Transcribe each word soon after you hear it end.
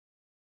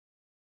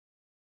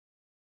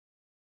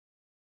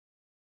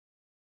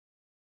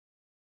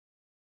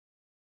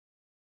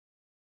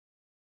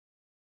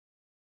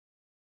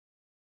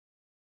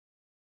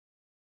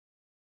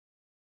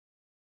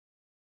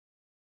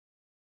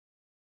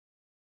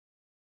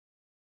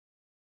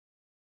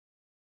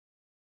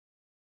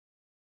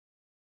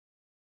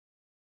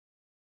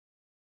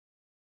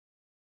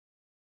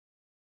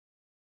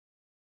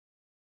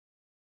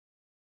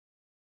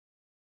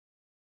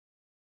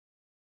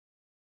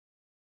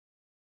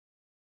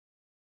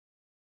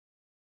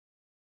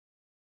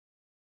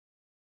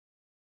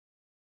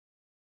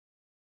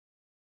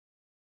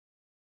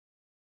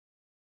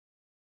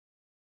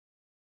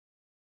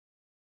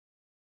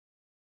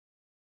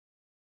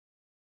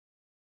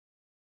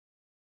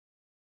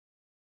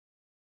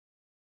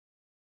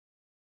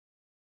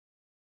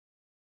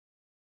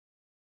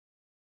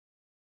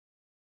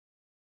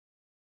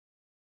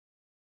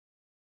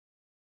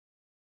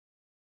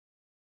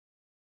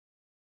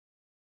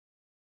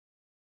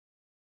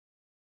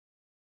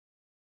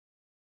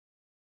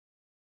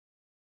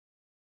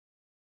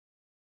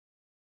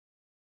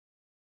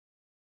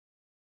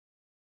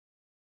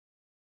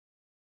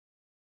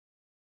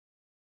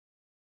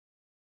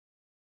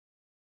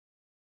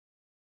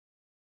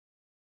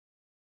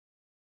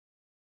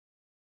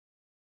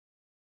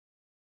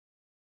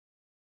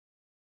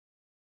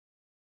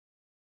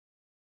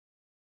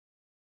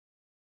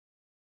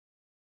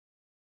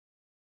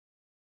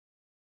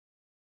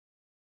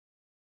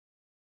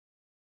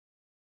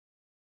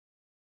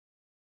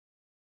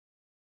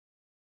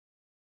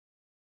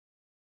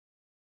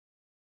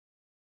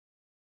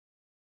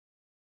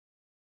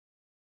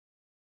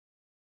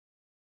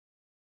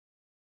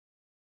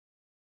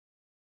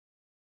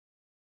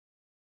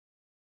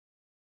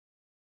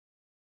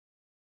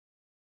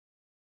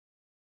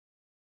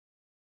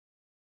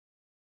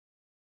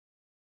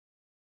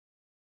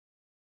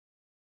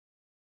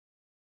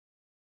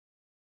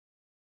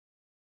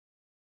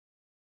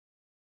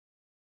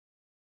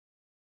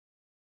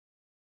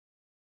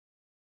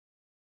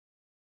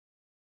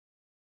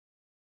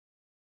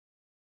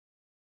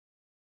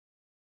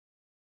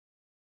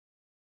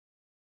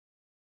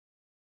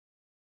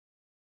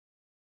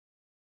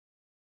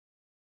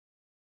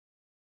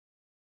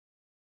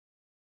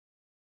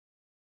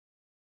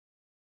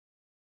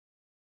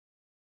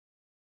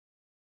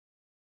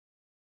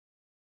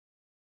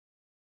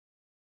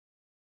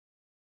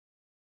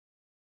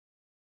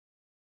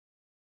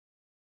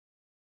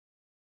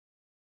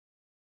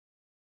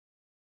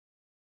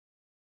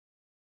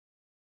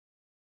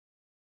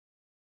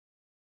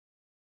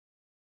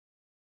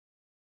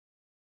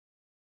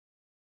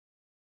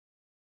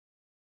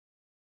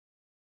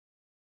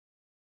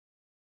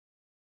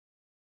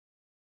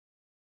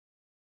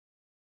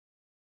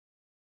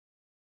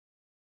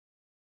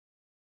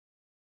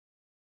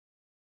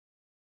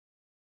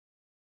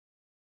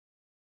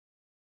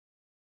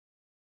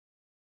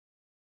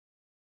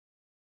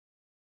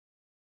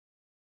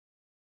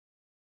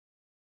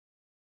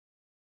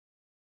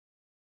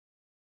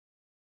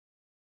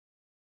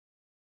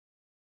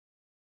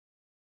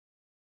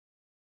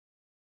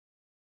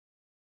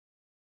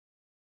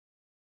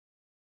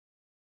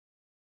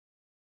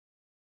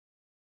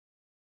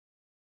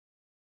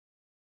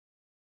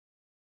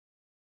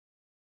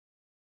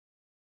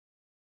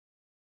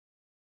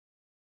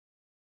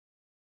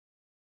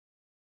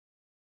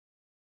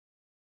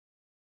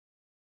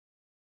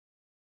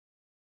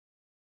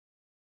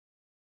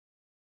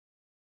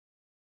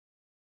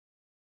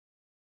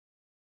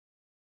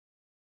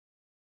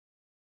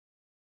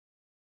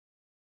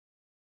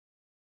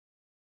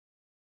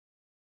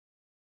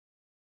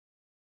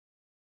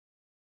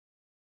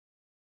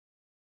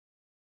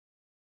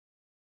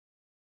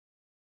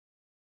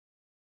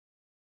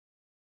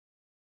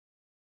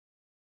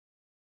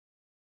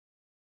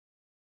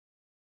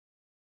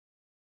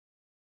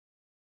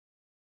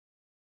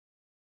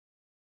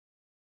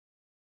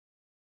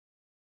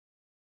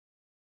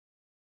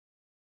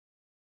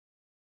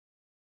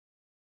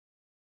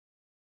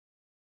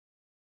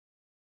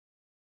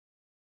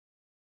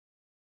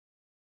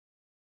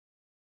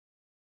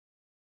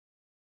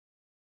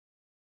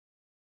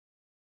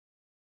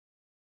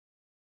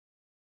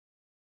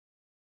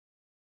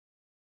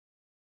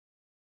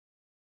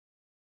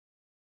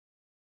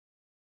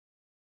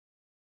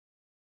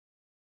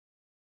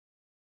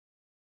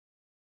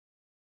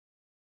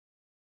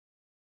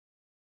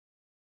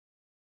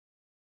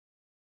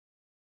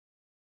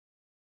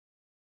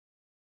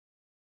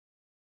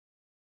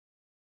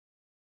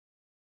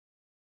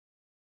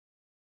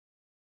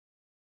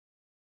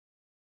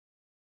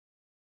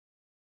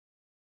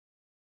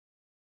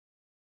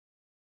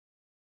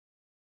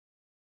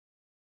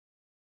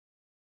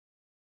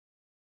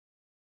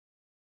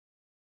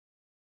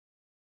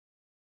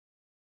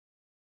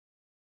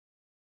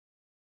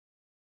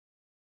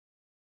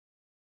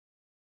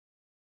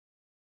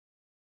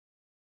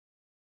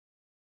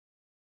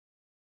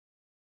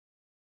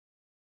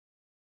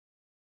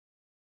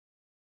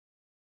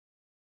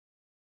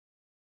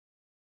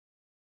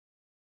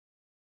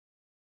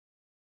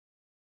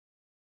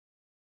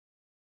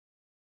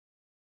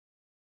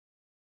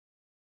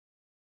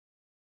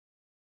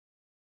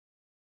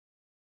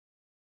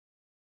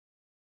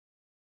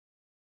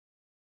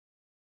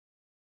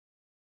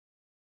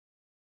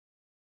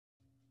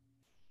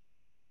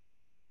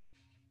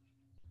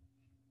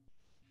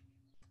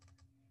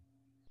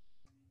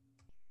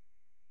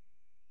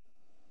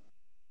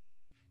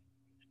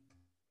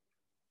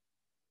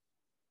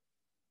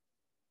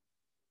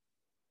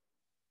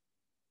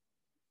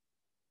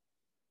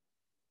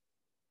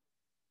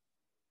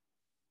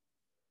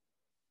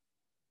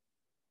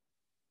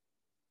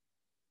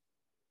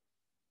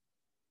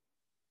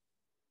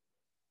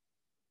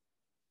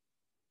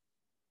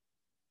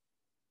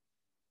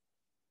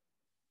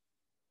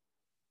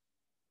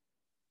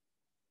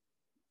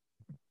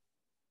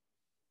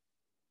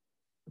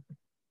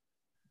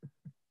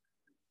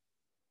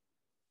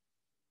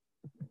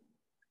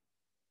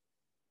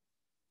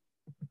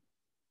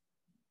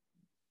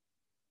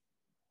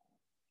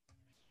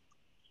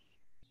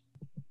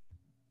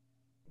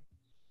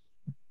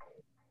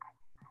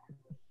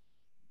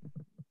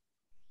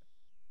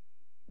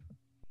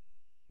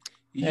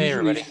Hey,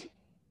 everybody.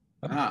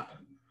 I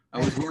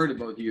was worried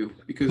about you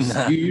because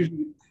you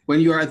usually, when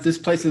you are at this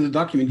place in the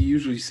document, you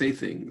usually say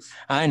things.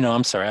 I know,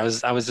 I'm sorry.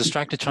 I was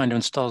distracted trying to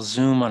install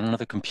Zoom on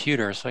another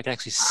computer so I could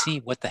actually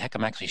see what the heck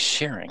I'm actually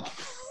sharing.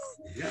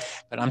 Yeah.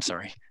 But I'm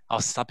sorry. I'll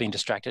stop being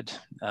distracted.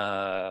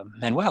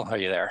 Manuel, are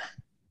you there?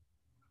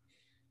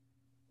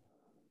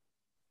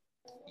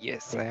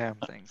 Yes, I am.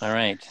 Thanks. All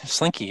right.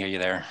 Slinky, are you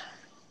there?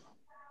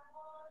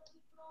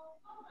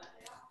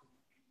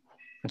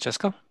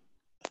 Francesco?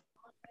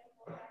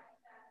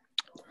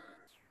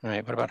 All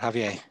right. What about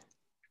Javier?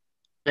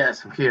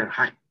 Yes, I'm here.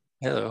 Hi.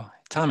 Hello.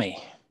 Tommy?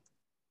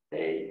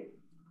 Hey.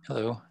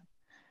 Hello.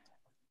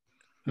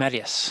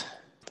 Marius?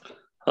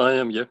 I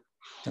am here.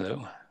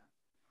 Hello.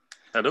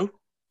 Hello.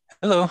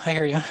 Hello, I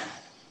hear you.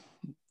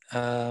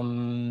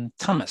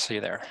 Thomas, are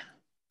you there?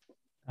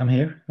 I'm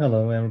here.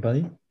 Hello,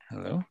 everybody.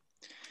 Hello.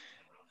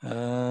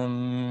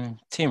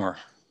 Timur.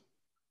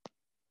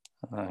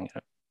 I'm going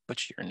to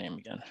butcher your name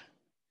again.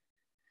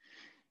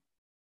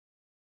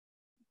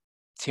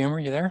 Timur,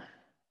 you there?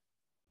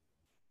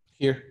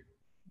 Here.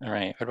 All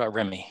right. What about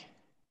Remy?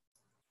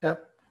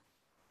 Yep.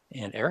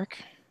 And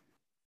Eric?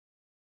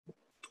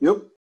 Yep.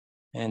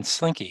 And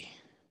Slinky?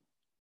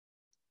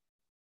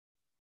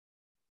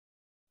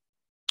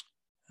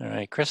 All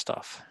right.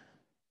 Christoph?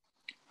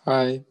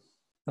 Hi.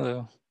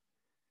 Hello.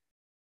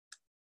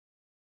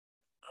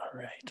 All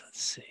right.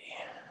 Let's see.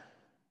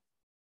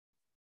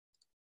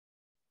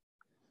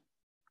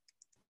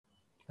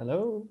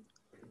 Hello.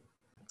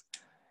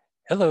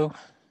 Hello.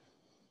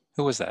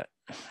 Who was that?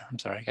 I'm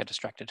sorry, I got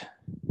distracted.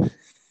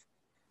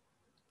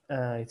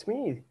 It's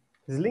me,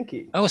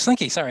 Slinky. Oh,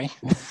 Slinky. Sorry.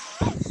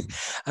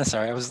 I'm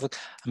sorry.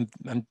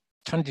 I'm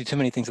trying to do too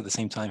many things at the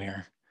same time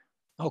here.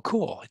 Oh,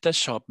 cool. It does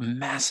show up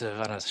massive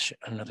on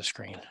another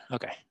screen.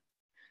 Okay.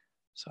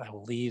 So I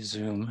will leave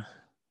Zoom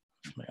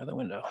from my other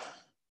window.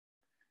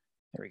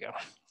 There we go.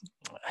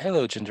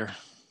 Hello, Ginger.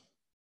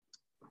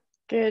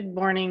 Good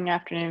morning,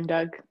 afternoon,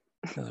 Doug.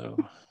 Hello.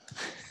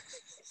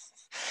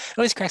 It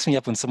always cracks me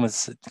up when someone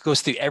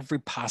goes through every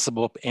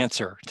possible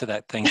answer to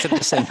that thing. Instead of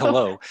just saying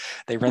hello,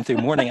 they run through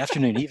morning,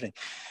 afternoon, evening.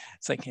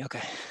 It's like,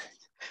 okay.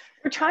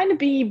 We're trying to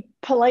be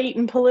polite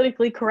and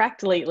politically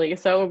correct lately,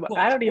 so well,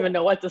 I don't even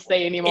know what to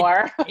say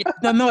anymore.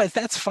 No,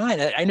 that's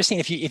fine. I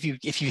understand if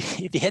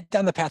you head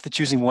down the path of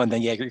choosing one,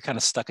 then yeah, you're kind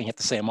of stuck and you have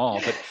to say them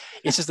all. But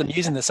it's just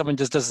amusing that someone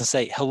just doesn't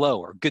say hello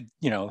or good,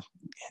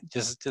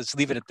 just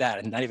leave it at that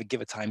and not even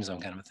give a time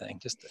zone kind of a thing.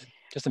 Just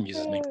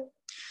amuses me.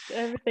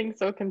 Everything's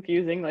so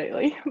confusing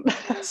lately.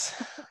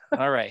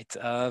 All right,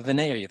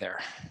 Vinay, are you there?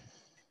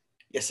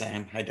 Yes, I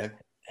am. Hi, Doug.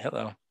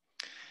 Hello.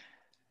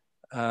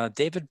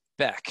 David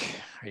Beck,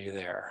 are you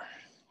there?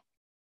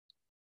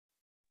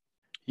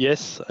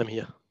 Yes, I'm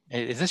here.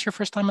 Is this your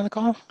first time on the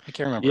call? I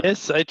can't remember.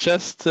 Yes, I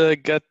just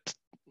got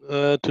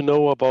to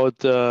know about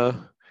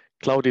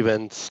cloud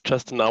events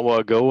just an hour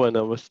ago, and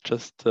I was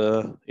just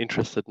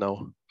interested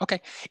now.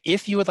 Okay.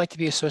 If you would like to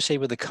be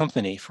associated with the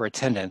company for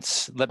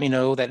attendance, let me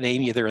know that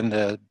name either in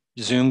the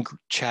Zoom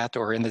chat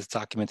or in the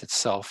document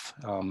itself.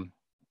 Go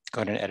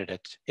ahead and edit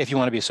it. If you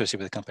want to be associated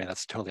with the company,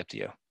 that's totally up to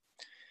you.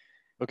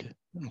 Okay.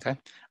 Okay.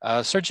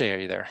 Sergey, are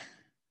you there?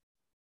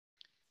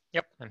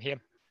 Yep, I'm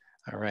here.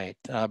 All right.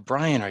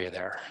 Brian, are you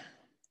there?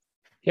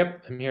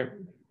 Yep, I'm here.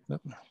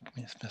 Let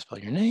me misspell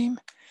your name.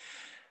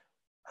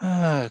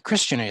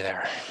 Christian, are you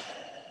there?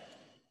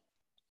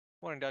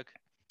 Morning, Doug.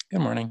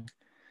 Good morning.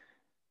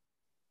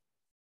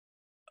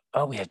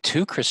 Oh, we had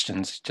two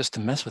Christians just to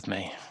mess with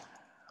me.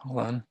 Hold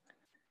on.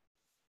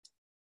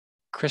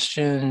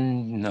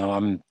 Christian, no,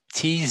 I'm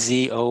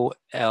Tzolov.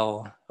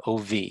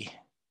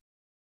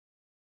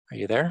 Are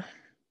you there?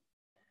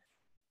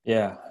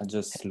 Yeah, I'm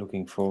just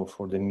looking for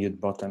the mute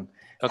button.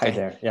 Okay. Hi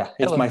there. Yeah,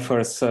 it's Hello. my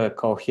first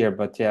call here,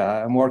 but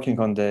yeah, I'm working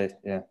on the,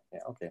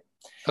 okay.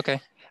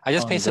 Okay, I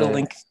just pasted a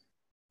link.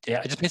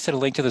 Yeah, I just pasted a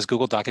link to this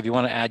Google Doc. If you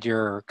want to add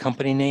your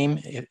company name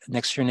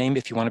next to your name,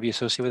 if you want to be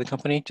associated with the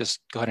company, just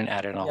go ahead and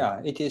add it.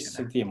 Yeah, it is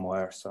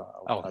VMware, so.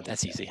 Oh,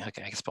 that's easy.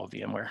 Okay, I can spell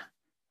VMware.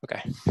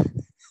 Okay.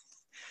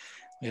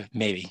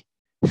 Maybe.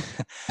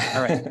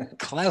 All right.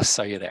 Klaus,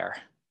 are you there?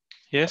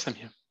 Yes, I'm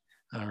here.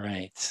 All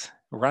right.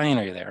 Ryan,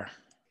 are you there?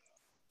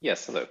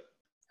 Yes, hello.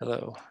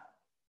 Hello.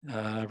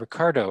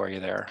 Ricardo, are you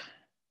there?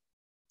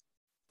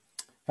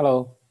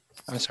 Hello.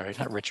 I'm sorry,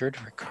 not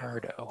Richard,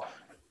 Ricardo.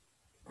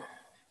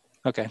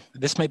 Okay,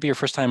 this might be your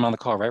first time on the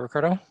call, right,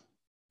 Ricardo?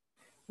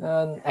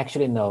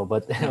 Actually, no,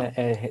 but No.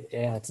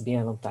 yeah, it's been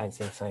a long time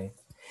since I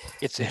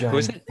joined. Who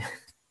is it?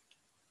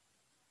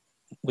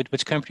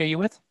 Which company are you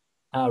with?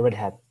 Red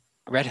Hat.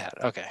 Red Hat,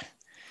 okay.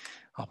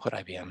 I'll put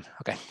IBM,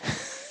 okay.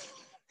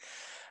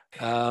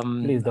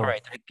 Please don't. All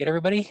right, did I get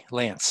everybody?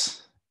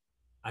 Lance.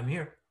 I'm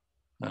here.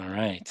 All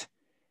right.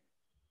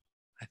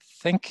 I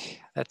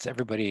think that's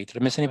everybody. Did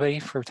I miss anybody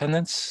for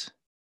attendance?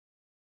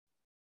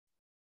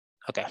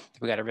 Okay,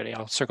 we got everybody.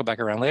 I'll circle back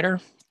around later.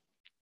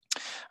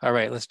 All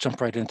right, let's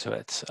jump right into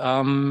it.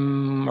 All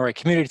right,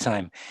 community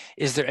time.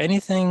 Is there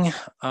anything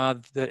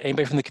that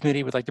anybody from the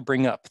community would like to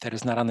bring up that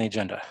is not on the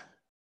agenda?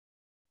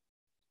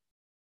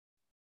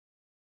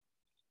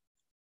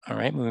 All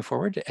right, moving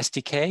forward to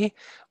SDK.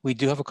 We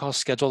do have a call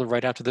scheduled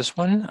right after this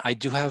one. I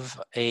do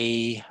have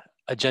a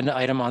agenda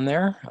item on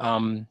there.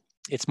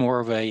 It's more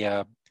of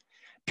a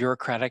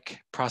bureaucratic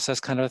process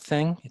kind of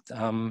thing.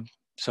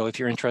 So if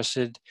you're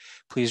interested,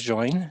 please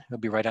join. It'll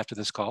be right after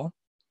this call.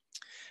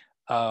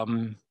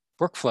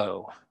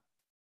 Workflow.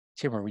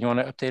 Timur, you want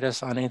to update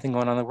us on anything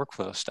going on in the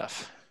workflow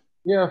stuff?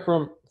 Yeah,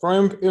 from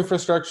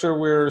infrastructure,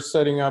 we're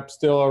setting up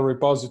still a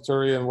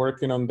repository and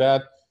working on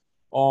that.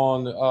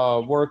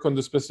 On work on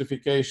the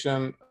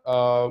specification,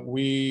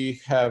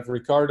 we have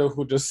Ricardo,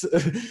 who just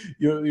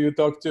you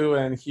talked to,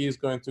 and he's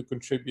going to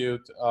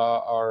contribute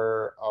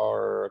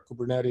our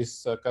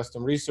Kubernetes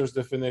custom resource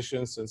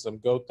definitions and some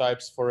Go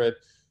types for it.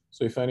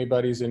 So if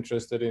anybody's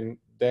interested in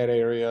that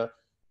area,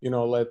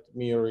 let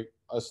me or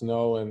us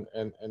know, and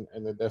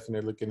it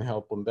definitely can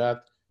help on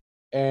that.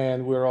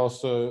 And we're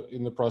also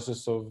in the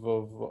process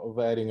of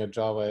adding a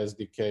Java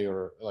SDK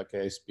or like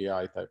a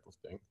SPI type of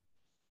thing.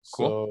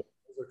 Cool. So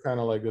those are kind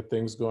of like the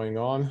things going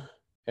on,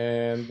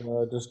 and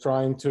just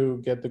trying to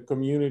get the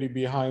community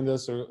behind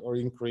us or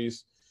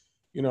increase,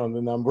 the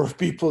number of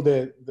people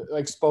that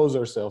expose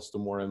ourselves to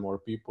more and more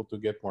people to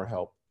get more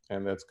help.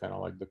 And that's kind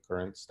of like the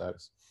current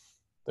status.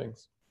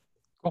 Thanks.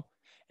 Cool.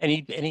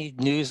 Any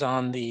news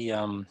on the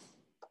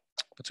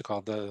what's it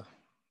called, the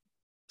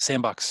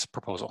sandbox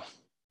proposal?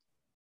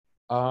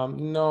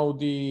 No,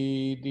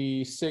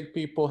 the SIG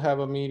people have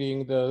a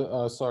meeting.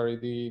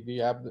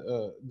 The app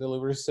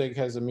delivery SIG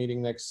has a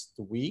meeting next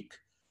week.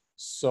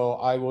 So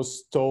I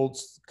was told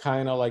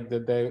kind of like the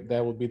day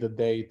that would be the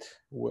date.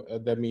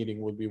 That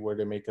meeting would be where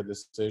they make a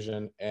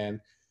decision, and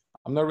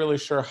I'm not really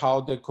sure how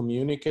they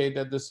communicate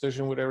that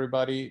decision with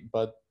everybody,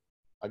 but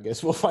I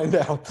guess we'll find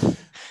out.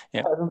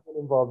 Yeah. I haven't been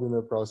involved in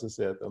the process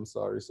yet. I'm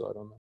sorry, so I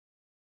don't know.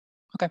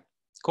 Okay,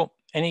 cool.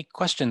 Any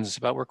questions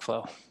about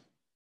workflow?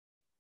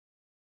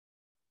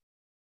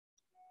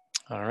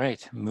 All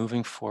right,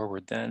 moving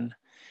forward then.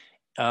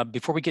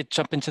 Before we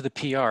jump into the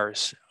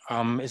PRs,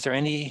 is there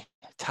any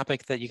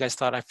topic that you guys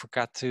thought I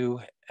forgot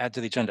to add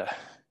to the agenda?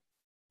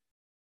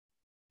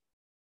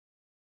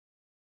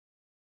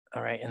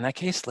 All right, in that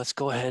case, let's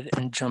go ahead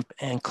and jump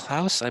in.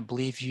 Klaus, I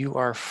believe you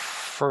are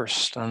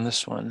first on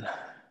this one.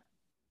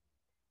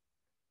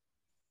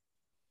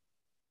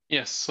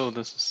 Yes, so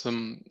this is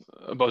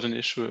about an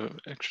issue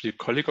actually a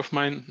colleague of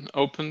mine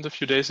opened a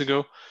few days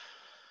ago.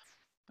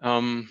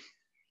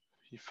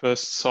 He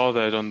first saw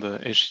that on the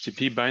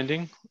HTTP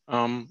binding.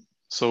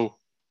 So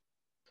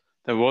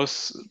there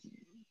was,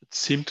 it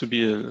seemed to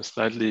be a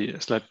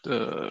slight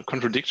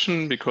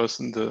contradiction, because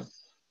in the,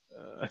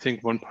 I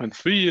think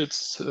 1.3,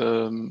 it's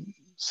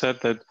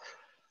said that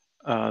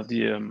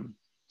the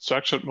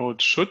structured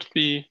mode should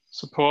be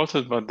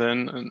supported, but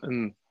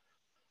then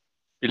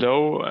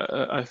below,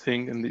 I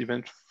think in the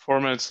event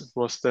formats, it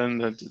was then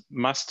that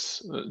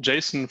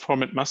JSON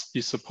format must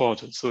be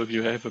supported. So if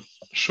you have a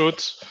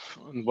should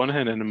on one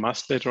hand and a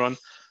must later on,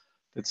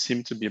 that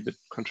seemed to be a bit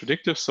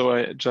contradictory. So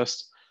I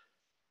just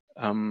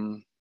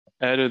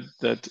added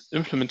that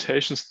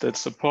implementations that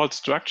support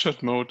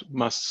structured mode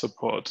must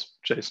support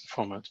JSON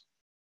format.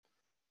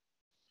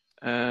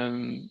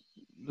 And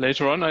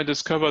later on, I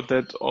discovered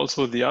that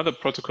also the other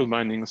protocol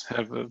bindings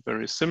have a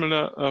very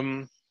similar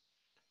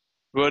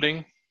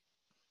wording.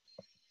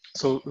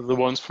 So the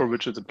ones for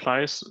which it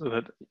applies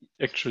that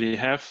actually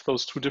have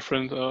those two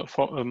different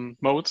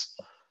modes.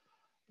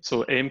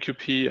 So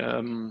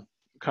AMQP,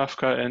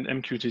 Kafka, and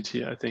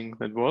MQTT, I think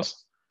that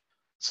was.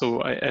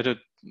 So I added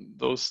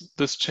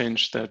this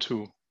change there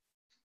too.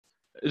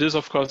 It is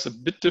of course a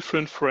bit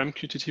different for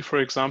MQTT, for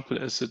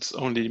example, as it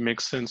only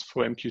makes sense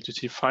for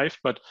MQTT 5,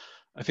 but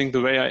I think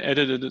the way I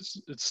added it,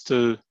 it's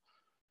still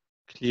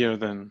clear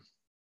then.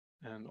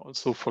 And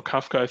also for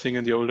Kafka, I think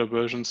in the older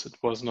versions, it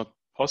was not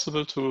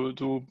possible to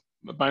do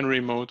a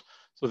binary mode.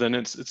 So then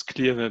it's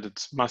clear that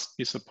it must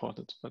be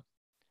supported. But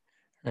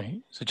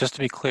right. So just to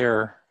be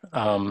clear,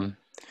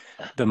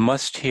 the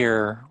must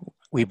here,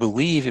 we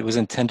believe it was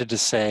intended to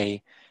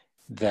say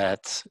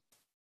that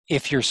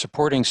if you're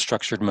supporting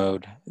structured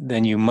mode,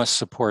 then you must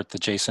support the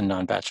JSON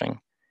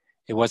non-batching.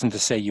 It wasn't to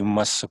say you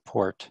must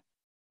support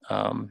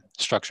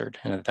structured,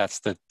 and that's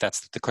the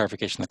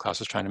clarification that Klaus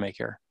was trying to make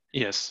here.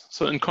 Yes,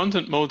 so in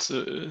content modes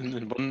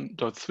in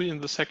 1.3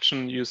 in the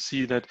section, you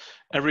see that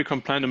every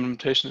compliant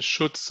implementation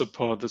should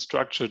support the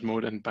structured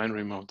mode and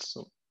binary mode.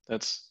 So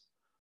that's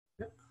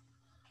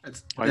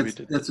why we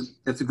did this.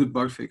 That's a good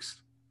bug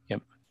fix.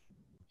 Yep.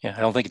 Yeah,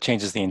 I don't think it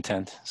changes the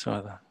intent, so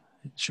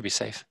it should be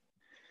safe.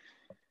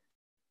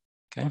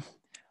 Okay.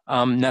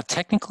 Now,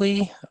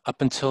 technically,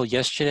 up until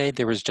yesterday,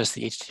 there was just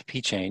the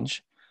HTTP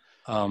change.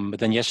 But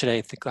then yesterday,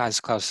 I think, as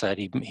Klaus said,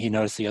 he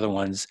noticed the other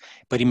ones,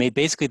 but he made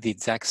basically the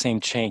exact same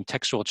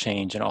textual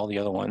change in all the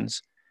other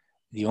ones.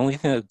 The only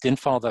thing that didn't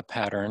follow that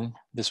pattern,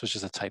 this was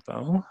just a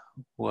typo,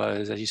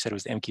 was, as you said, it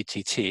was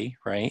MQTT,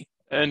 right?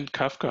 And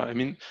Kafka. I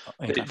mean,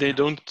 they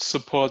don't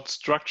support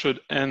structured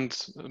and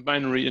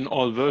binary in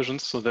all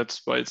versions, so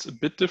that's why it's a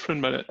bit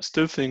different, but I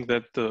still think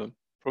that the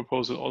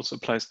proposal also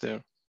applies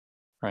there.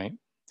 Right.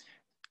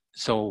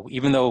 So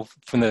even though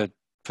from the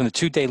from the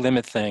 2-day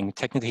limit thing,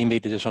 technically he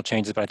made additional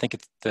changes, but I think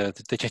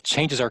the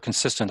changes are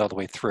consistent all the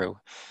way through.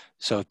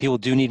 So if people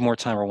do need more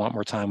time or want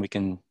more time, we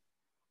can,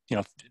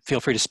 feel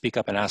free to speak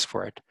up and ask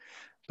for it.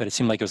 But it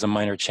seemed like it was a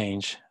minor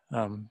change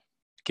or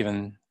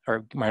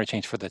minor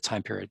change for the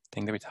time period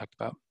thing that we talked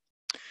about.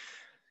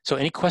 So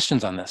any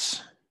questions on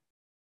this?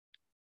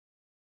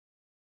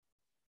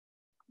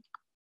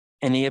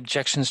 Any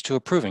objections to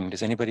approving?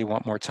 Does anybody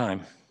want more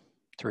time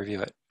to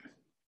review it?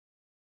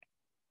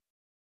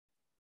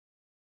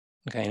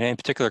 Okay, and in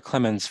particular,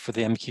 Clemens, for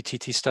the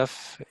MQTT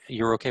stuff,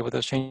 you're okay with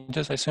those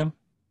changes, I assume?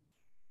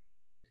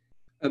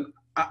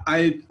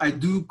 I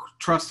do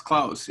trust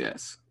Klaus,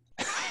 yes.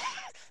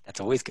 That's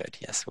always good.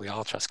 Yes, we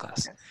all trust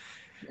Klaus.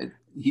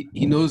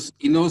 He knows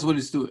what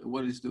he's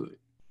doing.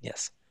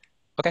 Yes.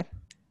 Okay.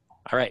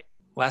 All right.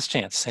 Last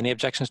chance. Any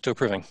objections to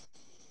approving?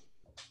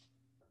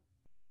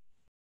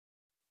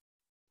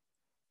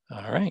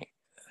 All right.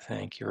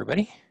 Thank you,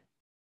 everybody.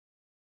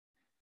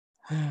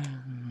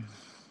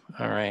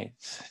 All right.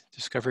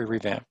 Discovery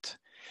revamped.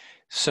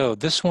 So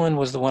this one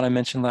was the one I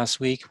mentioned last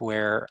week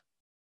where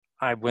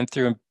I went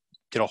through and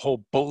did a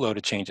whole boatload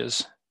of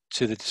changes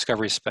to the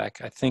discovery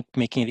spec. I think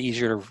making it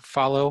easier to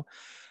follow,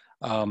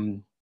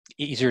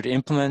 easier to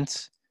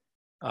implement.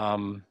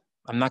 I'm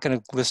not going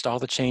to list all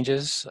the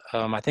changes.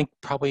 I think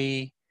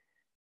probably,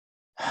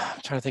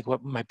 I'm trying to think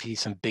what might be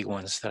some big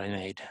ones that I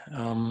made.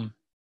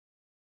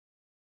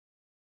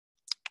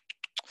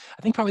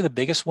 I think probably the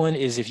biggest one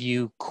is if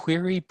you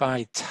query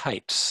by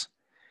types,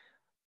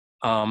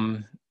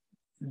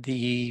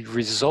 the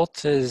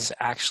result is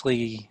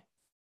actually,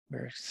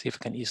 let's see if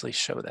I can easily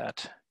show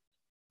that.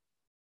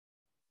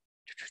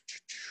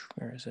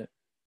 Where is it?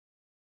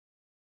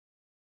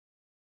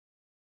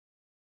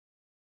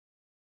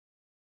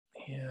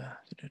 Yeah.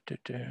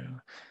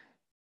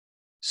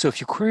 So if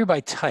you query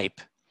by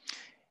type,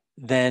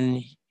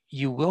 then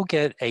you will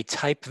get a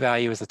type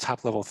value as the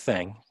top level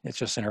thing. It's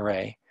just an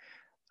array.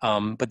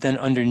 But then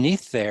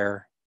underneath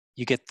there,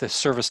 you get the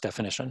service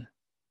definition.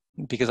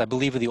 Because I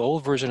believe the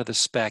old version of the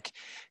spec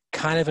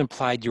kind of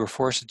implied you were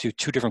forced to do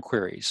 2 different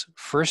queries.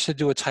 First to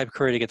do a type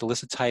query to get the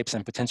list of types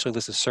and potentially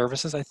list of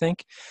services, I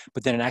think.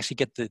 But then to actually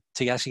get the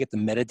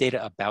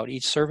metadata about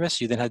each service,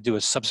 you then had to do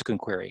a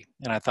subsequent query.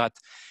 And I thought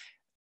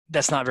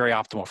that's not very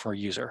optimal for a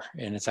user,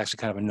 and it's actually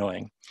kind of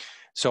annoying.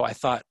 So I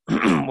thought,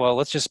 well,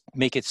 let's just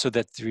make it so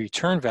that the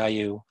return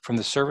value from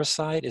the service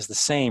side is the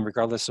same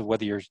regardless of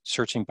whether you're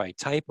searching by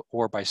type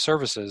or by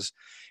services.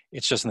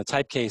 It's just in the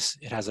type case,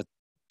 it has a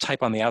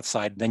type on the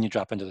outside, then you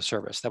drop into the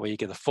service. That way you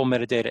get the full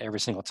metadata every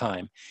single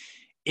time.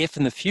 If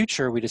in the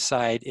future we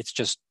decide it's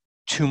just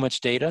too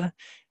much data,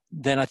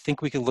 then I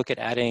think we could look at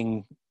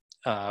adding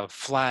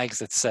flags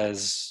that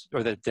says,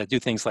 or that do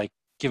things like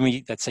give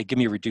me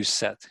a reduced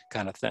set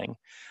kind of thing.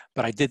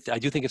 But I do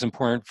think it's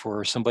important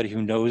for somebody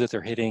who knows that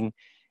they're hitting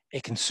a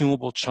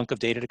consumable chunk of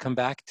data to come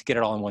back to get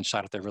it all in one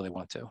shot if they really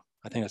want to.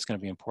 I think that's going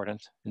to be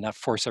important and not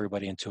force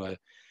everybody into a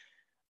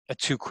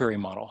 2-query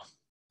model.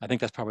 I think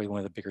that's probably one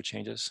of the bigger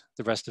changes.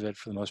 The rest of it,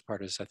 for the most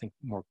part, is I think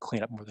more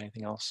cleanup more than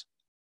anything else.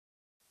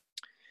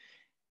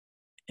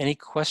 Any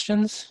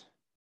questions?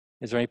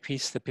 Is there any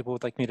piece that people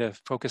would like me to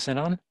focus in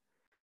on?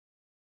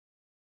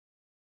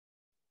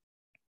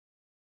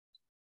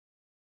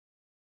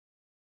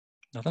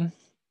 Nothing?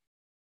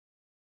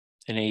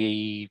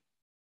 Any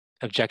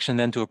objection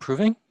then to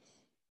approving?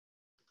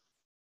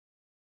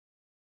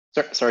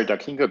 Sorry,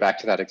 Doug, can you go back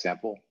to that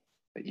example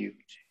that you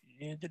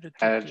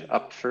had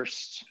up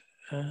first?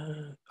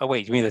 Oh,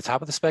 wait, you mean the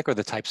top of the spec or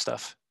the type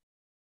stuff?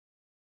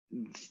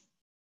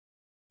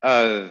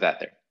 That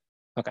there.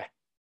 Okay.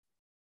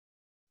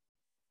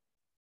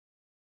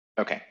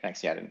 Okay,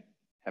 thanks. Yeah, I didn't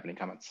have any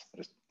comments. I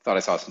just thought I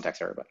saw a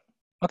syntax error, but.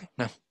 Okay,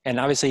 no. And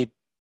obviously,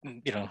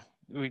 we're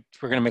going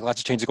to make lots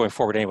of changes going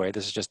forward anyway.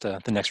 This is just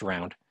the next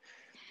round.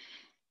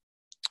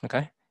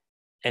 Okay.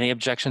 Any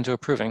objection to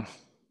approving?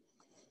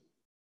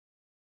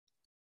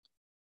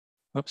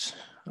 Oops.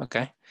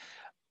 Okay.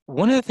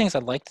 One of the things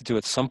I'd like to do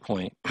at some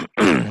point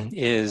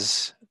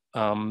is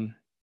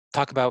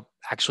talk about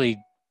actually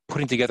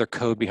putting together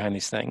code behind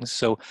these things.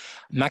 So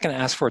I'm not going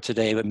to ask for it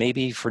today, but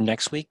maybe for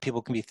next week,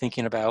 people can be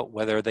thinking about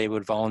whether they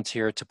would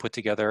volunteer to put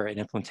together an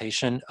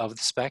implementation of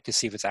the spec to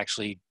see if it's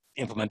actually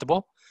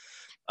implementable.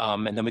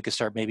 And then we could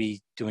start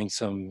maybe doing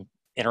some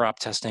interop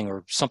testing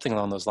or something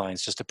along those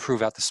lines just to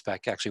prove out the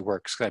spec actually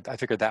works. I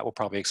figured that will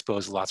probably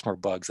expose lots more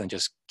bugs than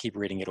just keep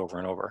reading it over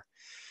and over.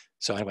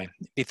 So anyway,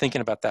 be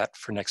thinking about that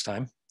for next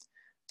time.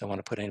 Don't want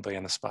to put anybody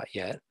on the spot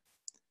yet.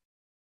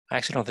 I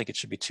actually don't think it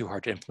should be too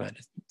hard to implement.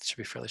 It should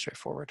be fairly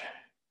straightforward.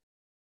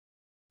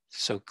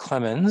 So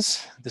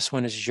Clemens, this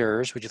one is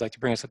yours. Would you like to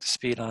bring us up to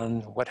speed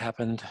on what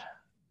happened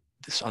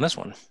on this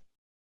one?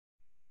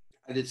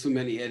 I did so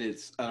many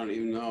edits, I don't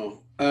even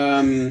know.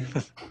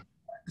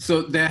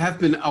 So there have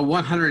been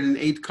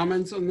 108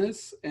 comments on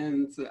this,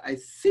 and I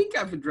think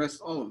I've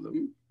addressed all of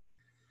them.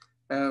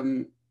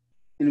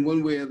 In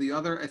one way or the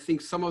other, I think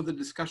some of the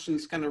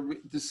discussions kind of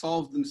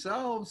resolved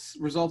themselves,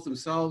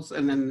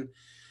 and then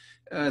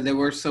there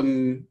were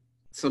some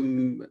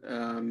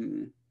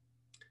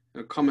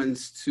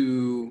comments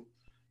to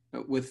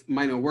with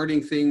minor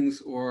wording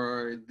things,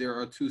 or there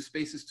are 2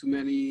 spaces too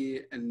many,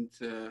 and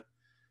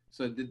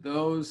so I did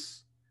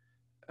those.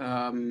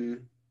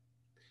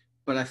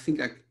 But I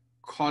think I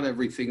caught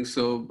everything.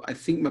 So I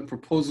think my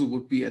proposal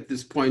would be at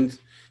this point,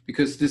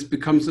 because this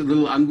becomes a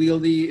little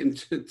unwieldy and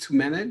to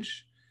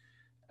manage.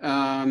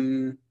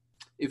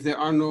 If there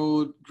are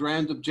no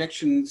grand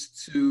objections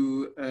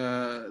to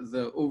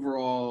the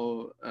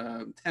overall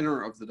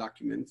tenor of the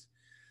document,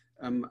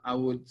 I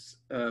would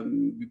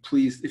be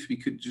pleased if we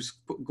could just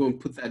go and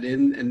put that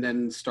in and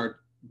then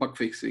start bug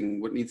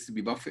fixing what needs to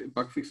be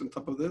bug fixed on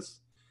top of this.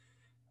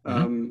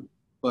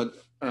 But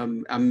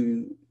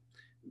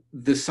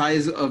the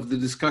size of the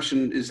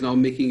discussion is now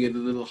making it a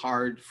little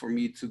hard for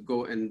me to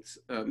go and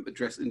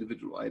address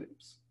individual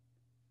items.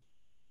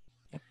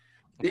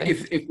 Okay.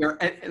 If they're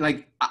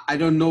like, I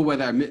don't know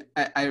whether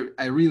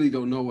I really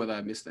don't know whether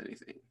I missed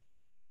anything.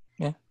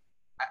 Yeah.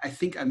 I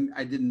think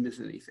I didn't miss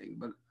anything,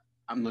 but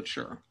I'm not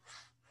sure.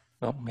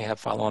 Well, we have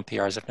follow-on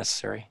PRs if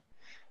necessary.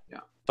 Yeah.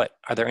 But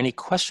are there any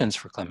questions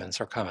for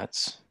Clemens or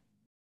comments?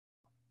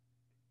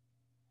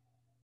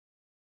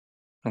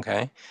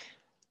 Okay.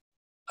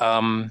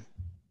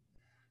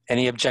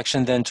 Any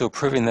objection then to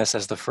approving this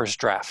as the first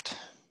draft?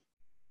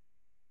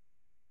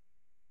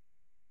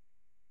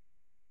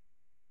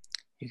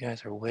 You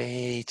guys are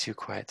way too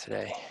quiet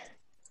today.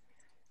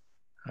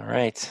 All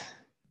right.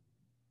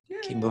 Yay.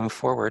 Keep moving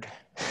forward.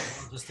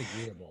 Just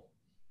agreeable.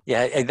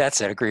 Yeah,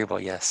 that's it, agreeable,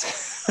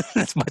 yes.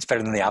 That's much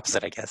better than the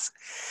opposite, I guess.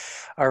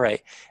 All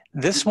right,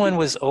 this one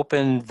was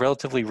open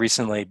relatively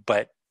recently,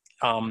 but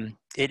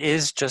it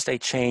is just a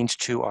change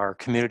to our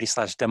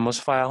community/demos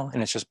file,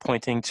 and it's just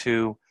pointing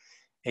to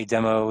a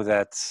demo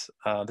that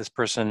this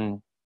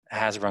person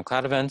has around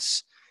cloud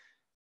events.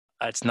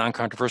 It's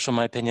non-controversial in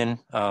my opinion,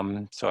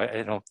 so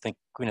I don't think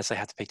we necessarily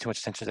have to pay too much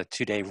attention to the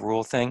 2-day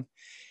rule thing.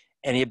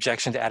 Any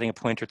objection to adding a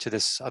pointer to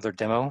this other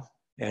demo?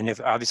 And if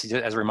obviously,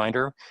 as a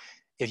reminder,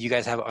 if you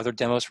guys have other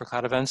demos for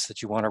cloud events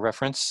that you want to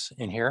reference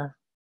in here,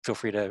 feel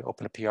free to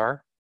open a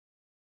PR.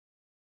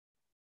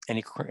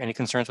 Any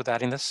concerns with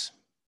adding this?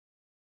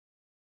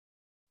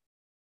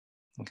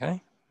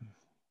 Okay.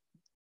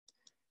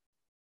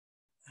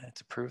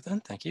 That's approved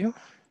then, thank you.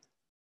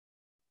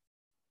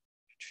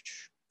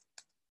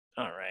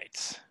 All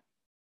right.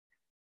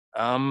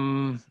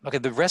 Okay,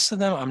 the rest of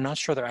them, I'm not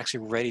sure they're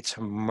actually ready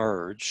to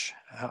merge.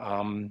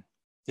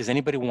 Does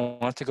anybody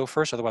want to go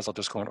first? Otherwise, I'll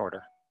just go in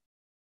order.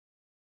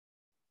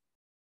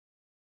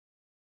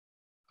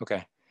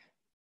 Okay.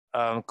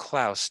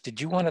 Klaus,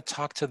 did you want to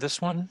talk to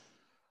this one?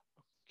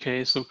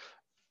 Okay, so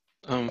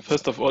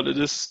first of all, it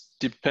is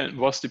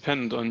was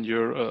dependent on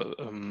your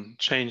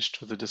change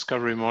to the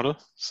discovery model.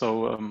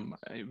 So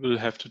I will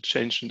have to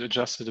change and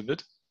adjust it a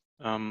bit.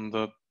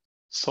 The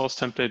source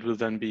template will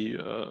then be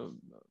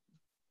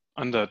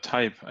under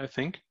type, I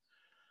think.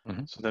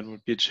 Mm-hmm. So that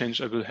would be a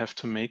change I will have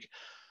to make.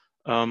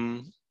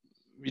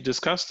 We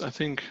discussed, I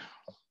think,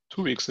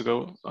 2 weeks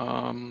ago,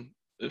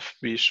 if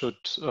we should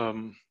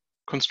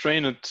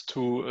constrain it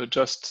to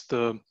just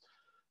the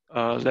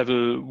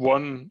level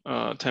 1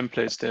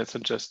 templates they're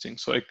suggesting.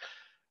 So I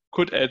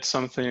could add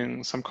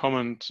something, some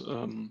comment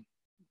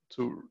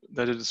to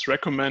that it is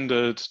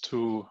recommended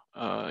to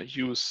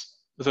use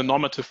with a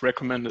normative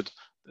recommended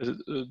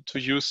to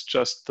use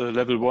just the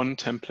level 1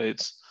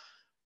 templates,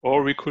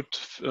 or we could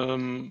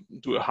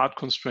do a hard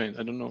constraint.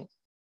 I don't know.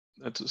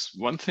 That is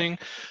one thing.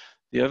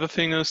 The other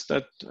thing is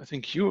that I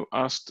think you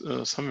asked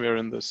somewhere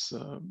in this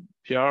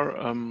PR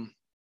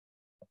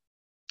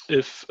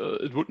if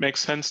it would make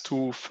sense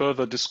to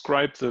further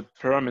describe the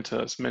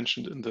parameters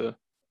mentioned in the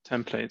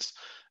templates.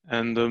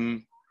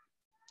 And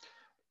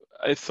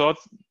I thought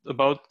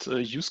about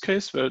a use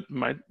case where it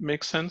might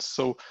make sense.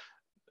 So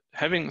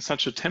having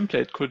such a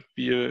template could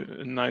be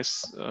a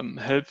nice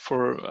help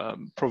for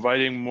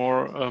providing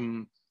more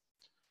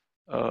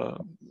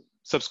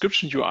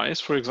subscription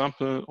UIs, for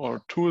example,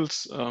 or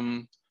tools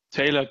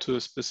tailored to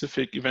a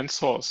specific event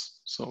source.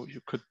 So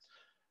you could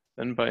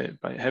then, by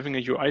having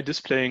a UI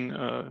displaying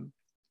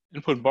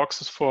input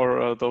boxes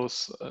for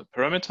those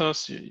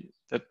parameters,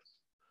 that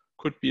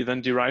could be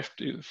then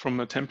derived from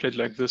a template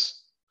like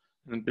this.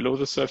 And below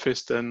the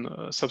surface, then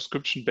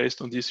subscription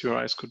based on these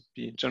UIs could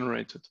be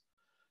generated.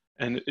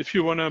 And if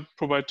you want to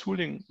provide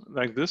tooling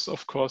like this,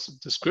 of course, a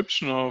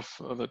description of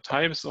the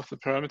types of the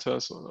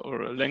parameters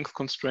or a length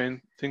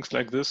constraint, things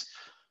like this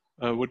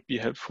would be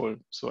helpful.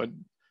 So,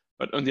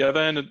 but on the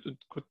other hand, it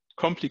could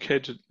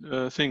complicate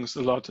things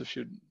a lot if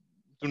you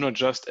do not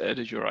just add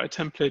a URI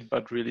template,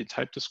 but really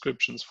type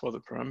descriptions for the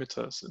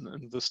parameters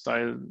in the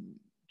style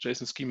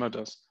JSON schema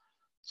does.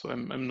 So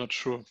I'm not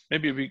sure.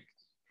 Maybe we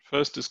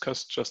first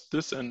discuss just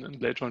this,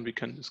 and later on we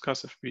can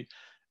discuss if we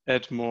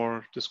add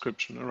more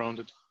description around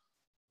it.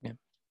 Yeah.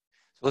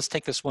 So let's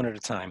take this one at a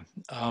time.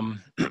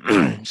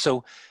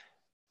 So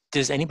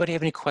does anybody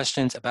have any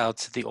questions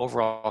about the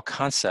overall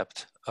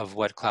concept of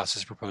what Klaus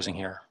is proposing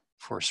here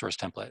for a source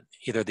template,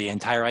 either the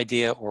entire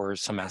idea or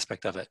some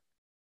aspect of it?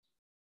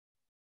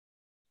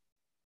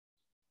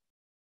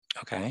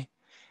 Okay.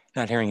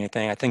 Not hearing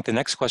anything. I think the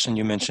next question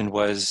you mentioned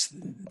was,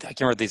 I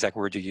can't remember the exact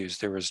word you used.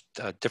 There was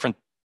different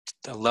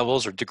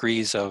levels or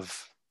degrees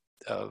of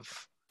the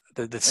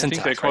syntax. I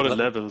think they call right? it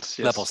levels.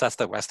 Yes. Levels. That's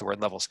the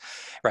word, levels.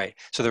 Right.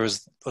 So there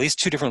was at least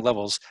 2 different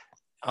levels.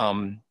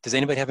 Does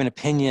anybody have an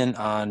opinion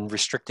on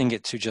restricting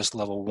it to just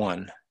level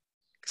 1?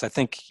 Because I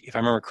think, if I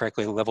remember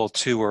correctly, level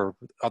 2 or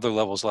other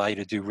levels allow you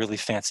to do really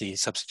fancy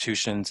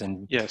substitutions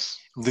and yes.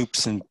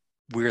 loops and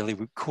weirdly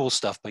cool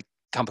stuff, but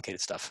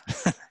complicated stuff.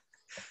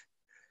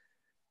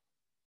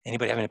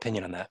 Anybody have an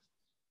opinion on that?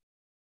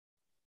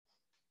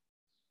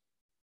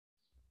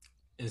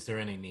 Is there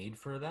any need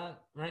for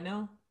that right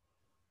now?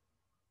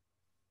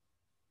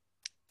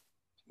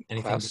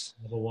 Anything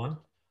level 1?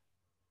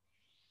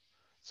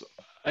 So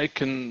I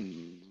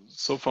can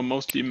so far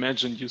mostly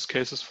imagine use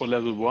cases for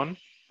level 1,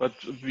 but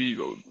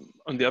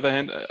on the other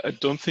hand, I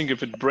don't think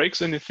if it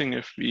breaks anything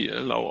if we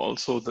allow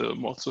also the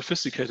more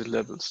sophisticated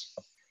levels.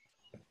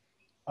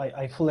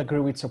 I fully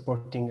agree with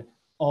supporting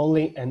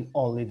only and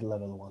only the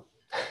level 1.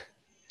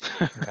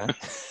 Okay.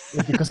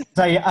 Because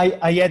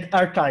I had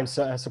hard time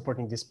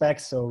supporting the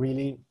specs, so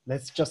really,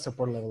 let's just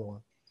support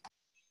level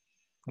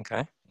 1.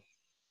 Okay.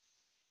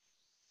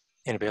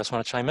 Anybody else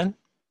want to chime in?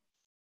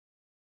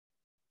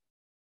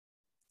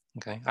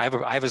 Okay,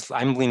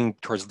 I'm leaning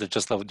towards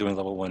doing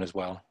level 1 as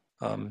well,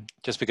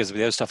 just because of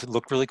the other stuff. It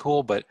looked really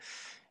cool, but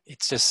it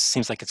just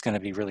seems like it's going to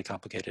be really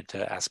complicated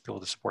to ask people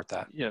to support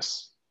that.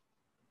 Yes.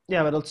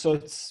 Yeah, but also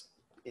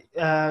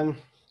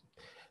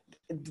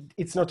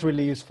it's not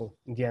really useful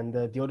in the end.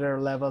 The other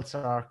levels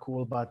are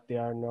cool, but they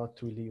are not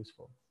really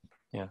useful.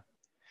 Yeah.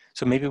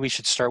 So maybe we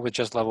should start with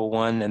just level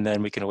 1, and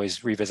then we can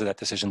always revisit that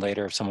decision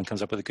later if someone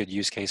comes up with a good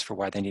use case for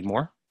why they need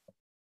more.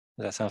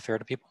 Does that sound fair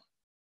to people?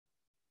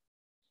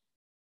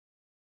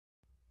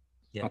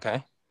 Yeah.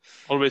 Okay.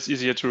 Always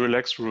easier to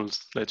relax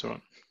rules later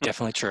on.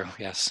 Definitely true.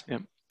 Yes. Yeah.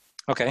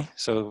 Okay.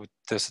 So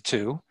there's the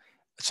 2.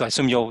 So I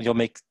assume you'll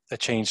make a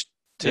change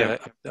to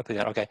up to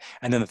that. Okay.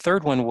 And then the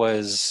third one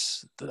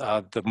was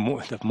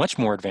the much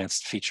more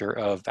advanced feature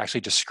of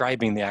actually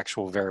describing the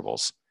actual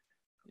variables.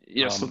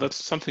 Yeah. So that's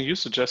something you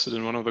suggested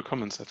in one of the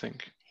comments, I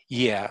think.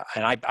 Yeah,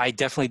 and I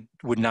definitely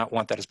would not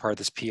want that as part of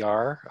this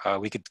PR.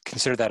 We could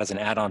consider that as an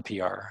add-on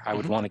PR. I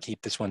would want to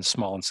keep this one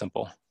small and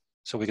simple.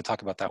 So we could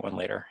talk about that one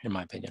later, in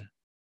my opinion,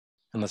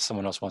 unless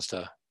someone else wants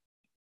to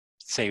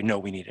say, no,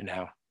 we need it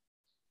now.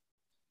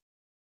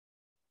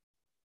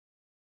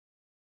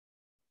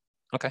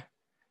 Okay.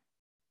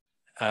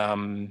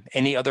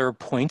 Any other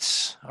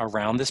points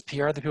around this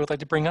PR that people would like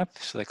to bring up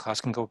so that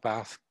Klaus can go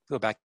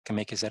back and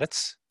make his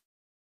edits?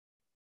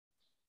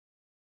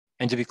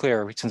 And to be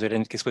clear, since I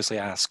didn't explicitly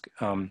ask,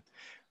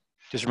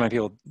 just remind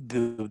people,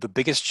 the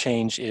biggest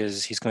change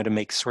is he's going to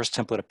make source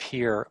template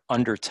appear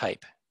under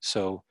type.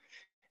 So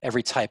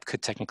every type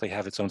could technically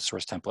have its own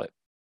source template.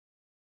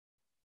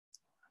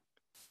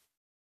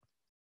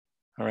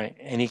 All right,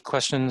 any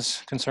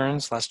questions,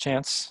 concerns, last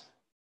chance?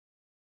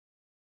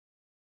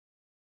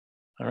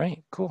 All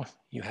right, cool.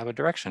 You have a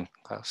direction,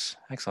 Klaus.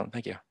 Excellent,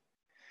 thank you.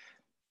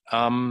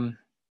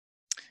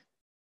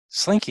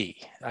 Slinky,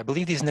 I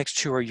believe these next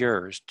 2 are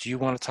yours. Do you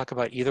want to talk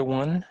about either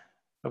one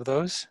of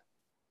those?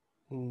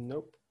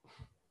 Nope.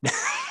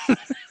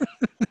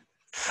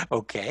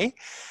 Okay,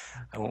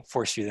 I won't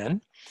force you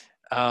then.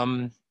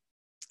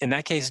 In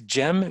that case,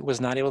 Jem was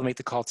not able to make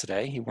the call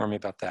today. He warned me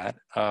about that.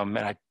 And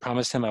I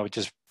promised him I would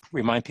just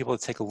remind people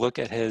to take a look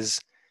at his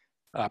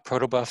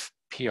protobuf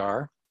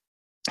PR.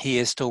 He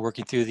is still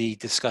working through the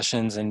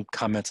discussions and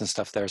comments and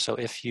stuff there. So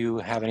if you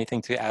have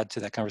anything to add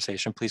to that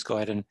conversation, please go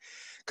ahead and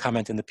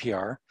comment in the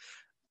PR.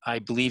 I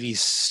believe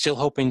he's still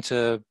hoping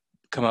to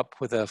come up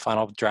with a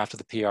final draft of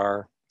the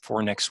PR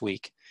for next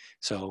week.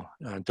 So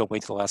don't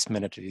wait till the last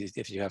minute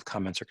if you have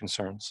comments or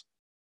concerns.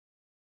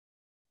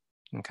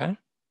 Okay.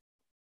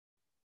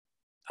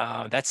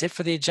 That's it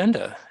for the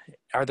agenda.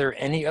 Are there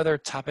any other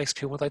topics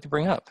people would like to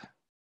bring up?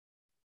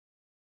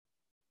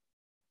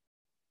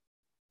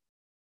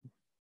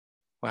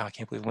 Wow, I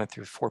can't believe we went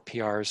through 4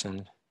 PRs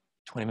in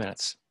 20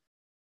 minutes.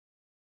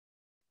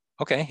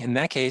 Okay, in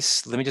that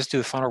case, let me just do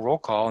the final roll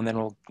call and then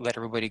we'll let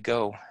everybody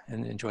go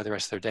and enjoy the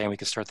rest of their day and we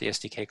can start the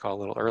SDK call a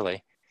little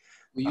early.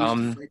 We used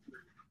to fight more.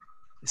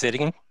 Say it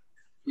again?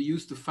 We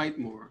used to fight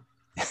more.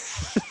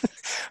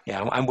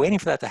 Yeah, I'm waiting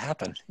for that to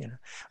happen. You know,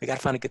 we got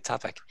to find a good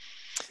topic.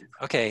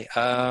 Okay,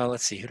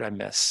 let's see, who did I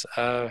miss?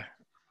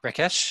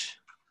 Rakesh,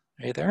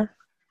 are you there?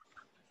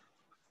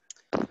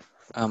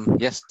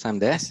 Yes, I'm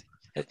there.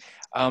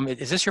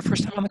 Is this your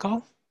first time on the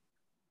call?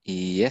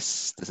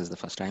 Yes, this is the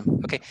first time.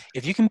 Okay,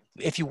 if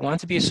you want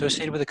to be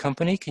associated with a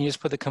company, can you just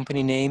put the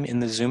company name in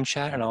the Zoom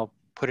chat and I'll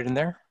put it in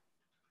there?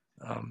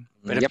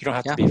 But if you don't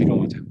have to be if you don't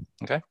want to.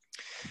 Okay.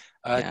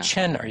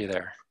 Chen, are you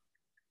there?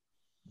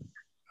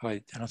 Oh,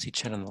 I don't see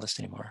Chen on the list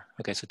anymore.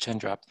 Okay, so Chen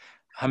dropped.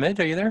 Hamid,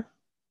 are you there?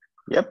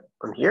 Yep,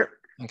 I'm here.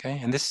 Okay,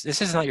 and this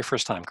is not your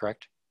first time,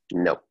 correct?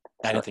 Nope.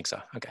 I didn't think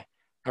so. Okay.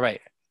 All right.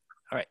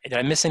 All right. Did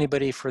I miss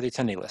anybody for the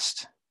attendee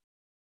list?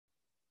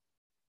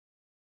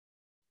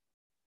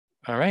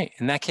 All right.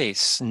 In that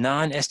case,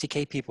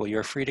 non-SDK people,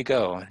 you're free to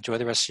go. Enjoy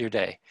the rest of your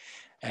day.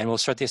 And we'll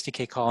start the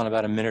SDK call in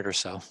about a minute or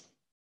so.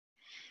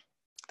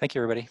 Thank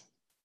you, everybody.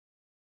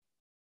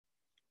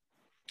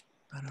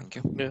 Thank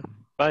you. Yeah.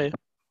 Bye.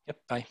 Yep,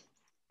 bye.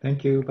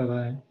 Thank you.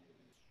 Bye-bye.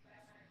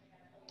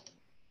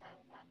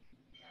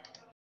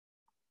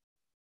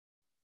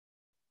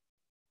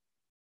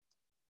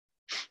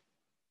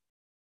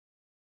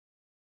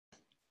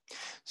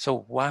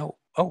 So wow,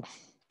 oh,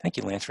 thank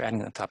you, Lance, for adding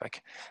that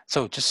topic.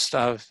 So just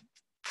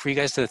for you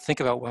guys to think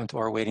about while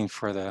we're waiting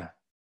for the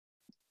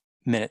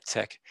minute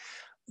tick,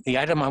 the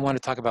item I want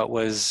to talk about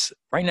was,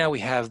 right now we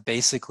have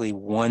basically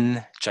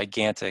one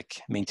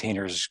gigantic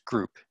maintainers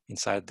group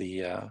inside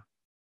the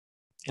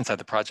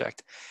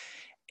project.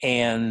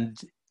 And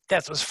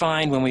that was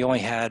fine when we only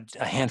had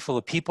a handful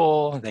of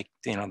people. They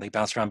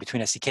bounced around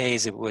between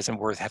SDKs. It wasn't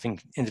worth having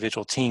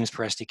individual teams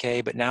per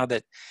SDK. But now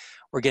that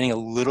we're getting a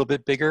little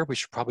bit bigger, we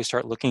should probably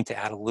start looking to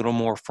add a little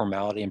more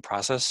formality and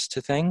process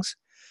to things.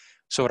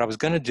 So what I was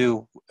going to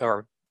do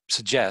or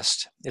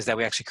suggest is that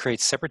we actually create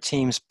separate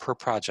teams per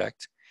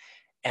project.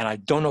 And I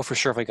don't know for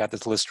sure if I got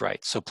this list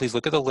right. So please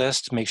look at the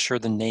list, make sure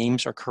the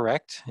names are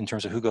correct in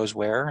terms of who goes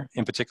where.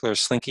 In particular,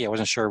 Slinky, I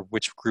wasn't sure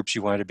which groups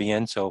you wanted to be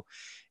in. So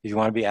if you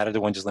want to be added to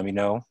one, just let me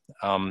know.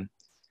 I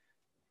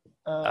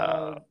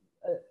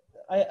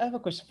have a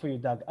question for you,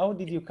 Doug. How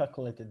did you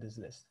calculate this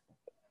list?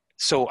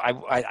 So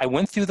I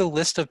went through the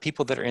list of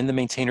people that are in the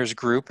maintainers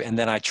group, and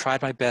then I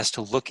tried my best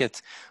to look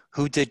at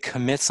who did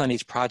commits on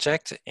each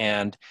project.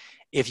 And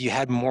if you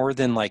had more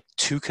than like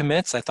 2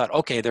 commits, I thought,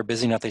 okay, they're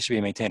busy enough, they should be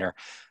a maintainer.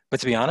 But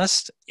to be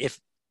honest,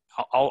 if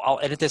I'll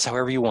edit this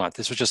however you want.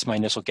 This was just my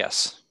initial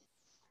guess.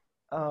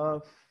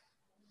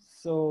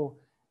 So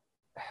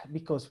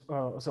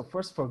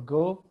first for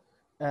Go,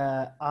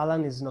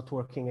 Alan is not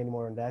working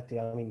anymore on that.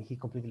 I mean, he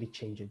completely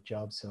changed his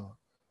job. So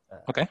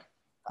okay,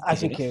 I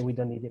think we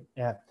don't need it.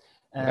 Yeah.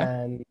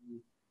 And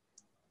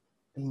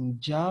in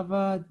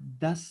Java,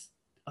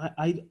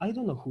 I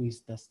don't know who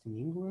is Dustin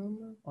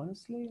Ingram,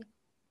 honestly.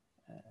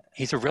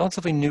 He's a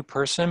relatively new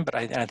person, but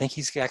I think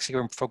he's actually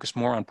going to focus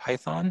more on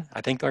Python.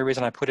 I think the only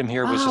reason I put him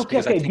here was just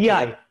because I think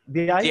DI.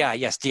 DI,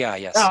 yes.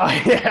 Oh,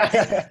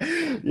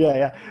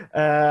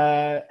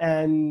 yeah.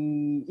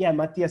 And yeah,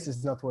 Matthias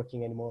is not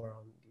working anymore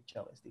on the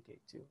Java SDK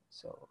too.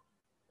 So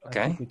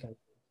okay. I think we can.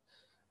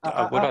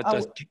 What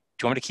about, do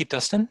you want me to keep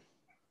Dustin?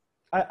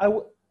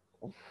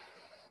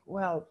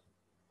 Well,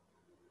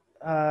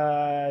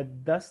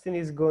 Dustin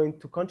is going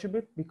to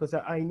contribute because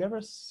I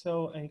never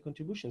saw any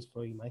contributions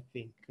for him, I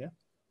think. Yeah?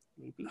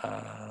 Maybe.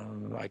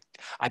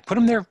 I put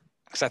him there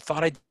because I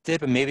thought I did,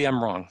 but maybe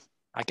I'm wrong.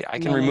 I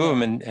can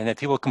remove him, and if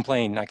people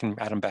complain, I can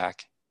add him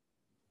back.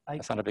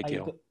 That's not a big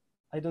deal.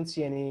 I don't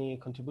see any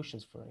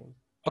contributions for him.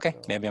 Okay,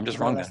 so maybe I'm just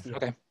wrong then.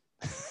 Okay.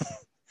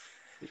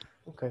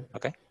 Okay.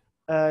 Okay.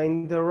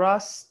 In the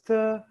Rust,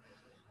 the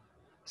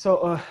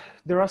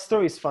Rust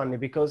story is funny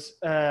because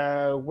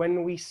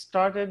when we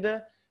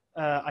started,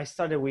 I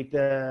started with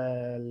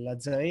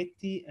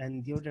Lazzaretti,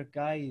 and the other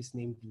guy is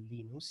named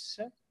Linus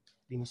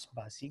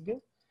Basig.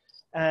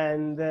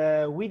 And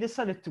we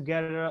decided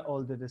together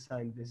all the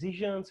design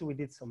decisions. We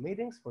did some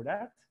meetings for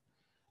that,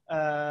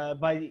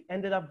 but I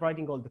ended up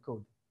writing all the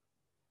code.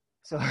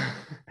 So,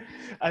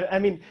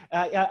 I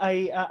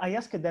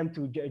asked them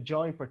to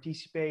join,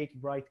 participate,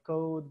 write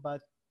code,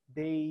 but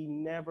they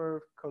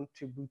never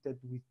contributed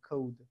with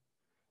code.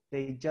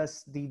 They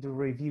just did a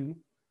review.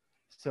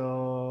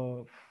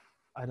 So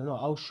I don't know,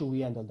 how should we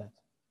handle that?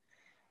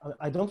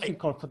 I don't feel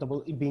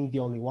comfortable being the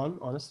only one,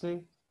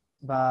 honestly,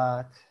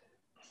 but.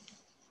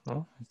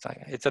 Well,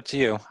 it's up to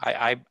you.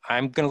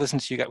 I'm going to listen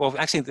to you guys. Well,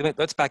 actually,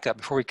 let's back up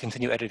before we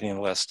continue editing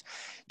the list.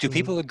 Do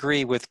people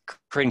agree with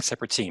creating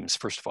separate teams,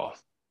 first of all?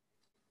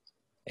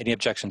 Any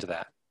objection to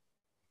that?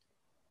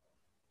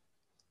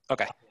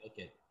 Okay.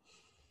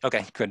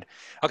 Okay, good.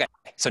 Okay,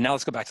 so now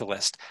let's go back to the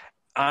list.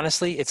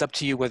 Honestly, it's up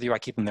to you whether you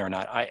want to keep them there or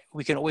not.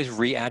 We can always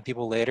re-add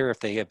people later if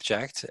they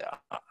object.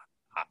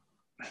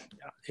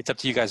 It's up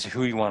to you guys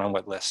who you want on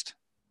what list.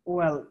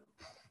 Well,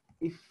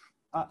 if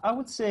I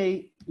would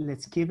say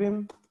let's keep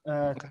him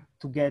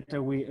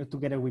together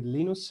with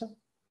Linus.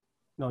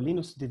 No,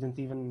 Linus didn't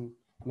even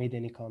made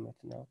any comment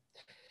now,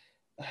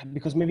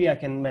 because maybe I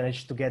can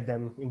manage to get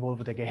them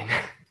involved again.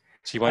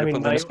 So you want to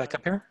put Linus back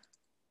up here?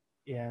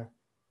 Yeah.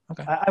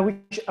 Okay. I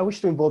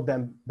wish to involve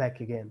them back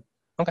again.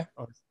 Okay.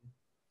 Honestly.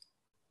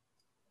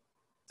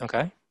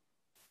 Okay.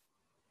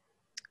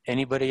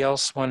 Anybody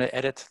else want to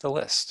edit the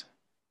list?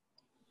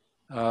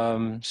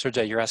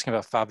 Sergey, you're asking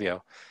about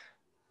Fabio.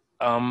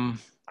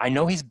 I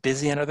know he's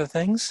busy on other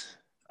things.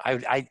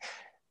 I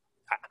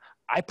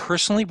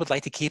personally would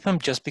like to keep him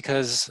just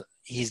because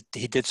he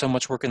did so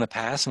much work in the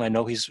past, and I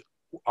know he's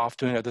off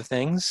doing other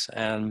things,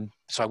 and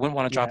so I wouldn't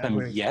want to drop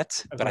him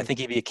yet. But I think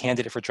he'd be a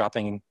candidate for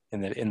dropping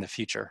in the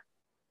future.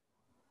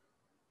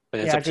 But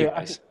it's up to you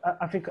guys.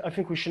 I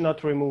think we should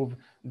not remove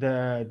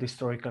the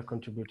historical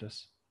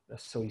contributors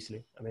so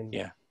easily. I mean,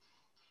 yeah,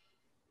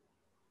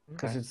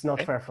 because it's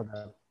not fair for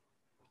them.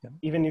 Yeah.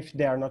 Even if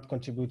they are not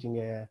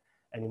contributing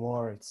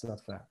anymore, it's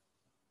not fair.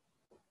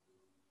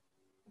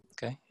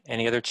 Okay.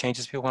 Any other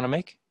changes people want to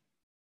make?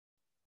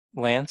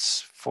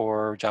 Lance,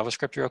 for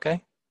JavaScript, you're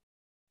okay?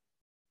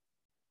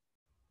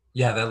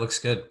 Yeah, that looks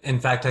good. In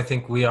fact, I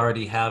think we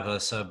already have a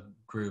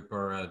subgroup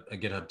or a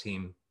GitHub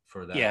team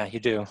for that. Yeah, you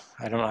do.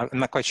 I don't know. I'm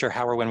not quite sure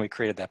how or when we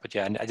created that, but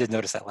yeah, I did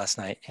notice that last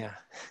night. Yeah.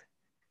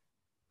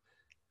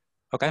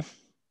 Okay.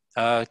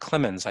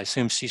 Clemens, I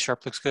assume C#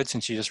 looks good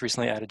since you just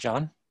recently added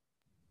John.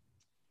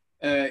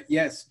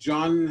 Yes,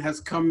 John has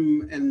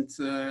come and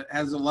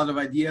has a lot of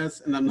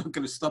ideas, and I'm not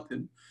going to stop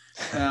him.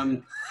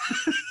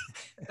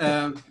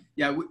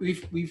 Yeah,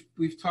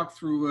 we've talked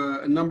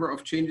through a number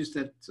of changes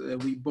that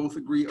we both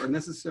agree are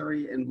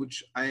necessary, and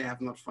which I have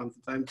not found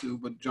the time to.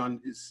 But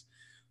John is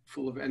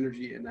full of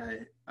energy, and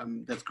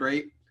that's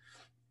great.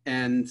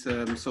 And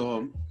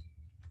so,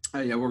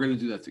 yeah, we're going to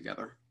do that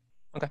together.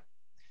 Okay.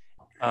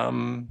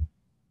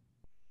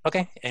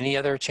 Okay. Any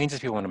other changes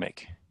people want to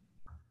make?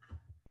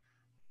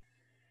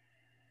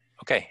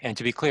 Okay, and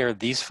to be clear,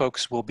 these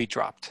folks will be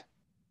dropped.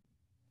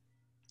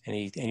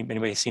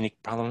 Anybody see any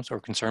problems or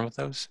concern with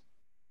those?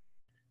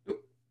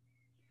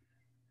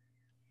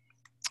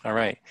 All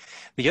right.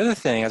 The other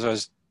thing, as I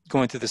was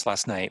going through this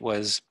last night,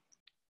 was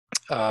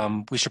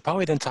we should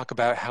probably then talk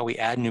about how we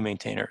add new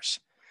maintainers.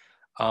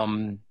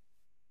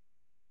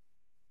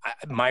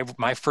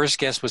 My first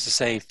guess was to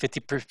say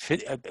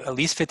at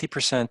least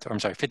 50%, or I'm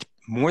sorry,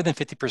 more than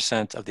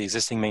 50% of the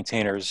existing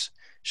maintainers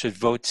should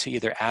vote to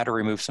either add or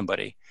remove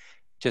somebody,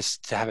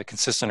 just to have it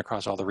consistent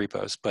across all the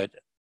repos. But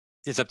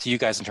it's up to you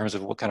guys in terms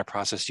of what kind of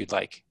process you'd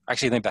like.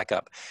 Actually, let me back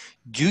up.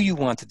 Do you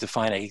want to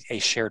define a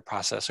shared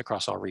process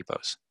across all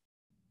repos?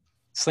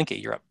 Slinky,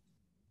 you're up.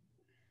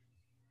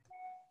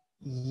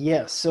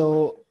 Yeah,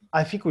 so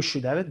I think we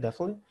should have it,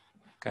 definitely.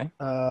 Okay.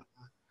 But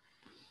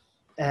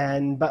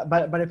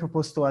I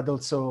propose to add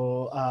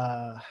also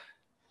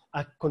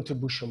a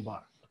contribution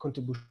bar, a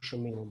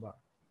contribution minimum bar.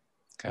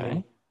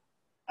 Okay.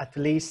 At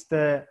least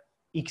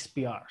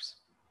XPRs.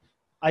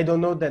 I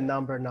don't know the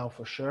number now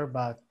for sure,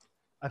 but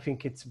I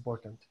think it's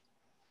important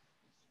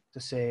to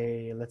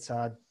say, let's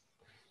add,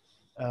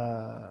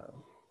 I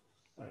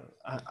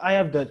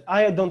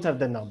don't have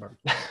the number,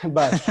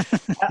 but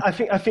I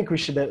think we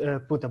should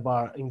put a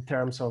bar in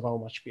terms of how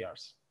much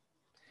PRs.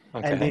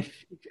 Okay.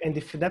 And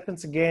if it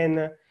happens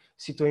again,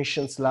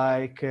 situations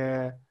like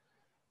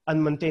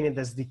unmaintained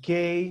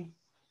SDK,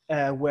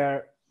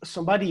 where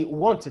somebody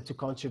wanted to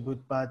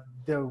contribute, but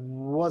there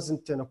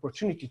wasn't an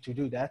opportunity to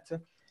do that,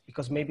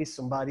 because maybe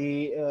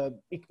somebody,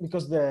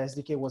 because the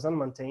SDK was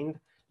unmaintained,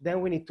 then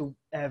we need to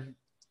have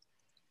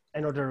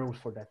another rule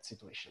for that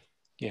situation.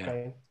 Yeah.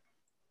 Okay?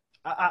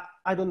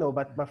 I don't know,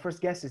 but my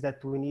first guess is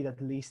that we need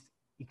at least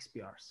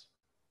XPRs.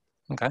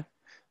 Okay.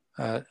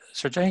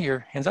 Sergey, your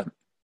hands up.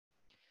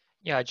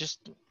 Yeah, I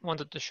just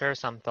wanted to share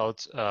some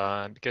thoughts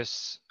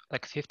because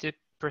like 50%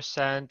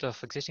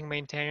 of existing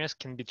maintainers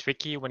can be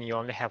tricky when you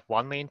only have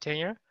one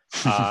maintainer,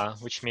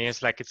 which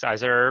means like it's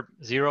either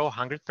 0,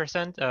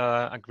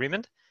 100%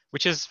 agreement,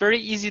 which is very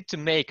easy to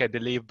make, I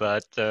believe,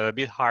 but a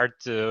bit hard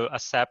to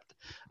accept.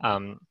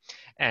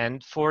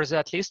 And for the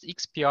at least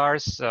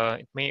XPRs,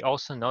 it may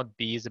also not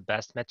be the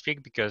best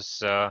metric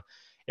because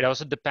it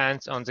also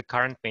depends on the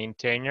current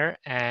maintainer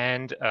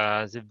and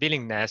the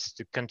willingness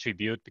to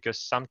contribute, because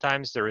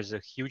sometimes there is a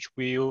huge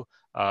will,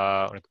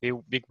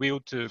 big will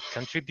to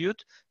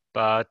contribute,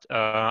 but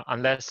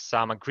unless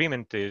some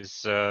agreement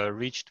is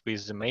reached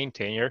with the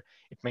maintainer,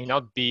 it may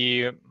not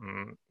be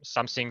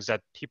something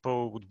that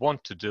people would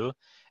want to do.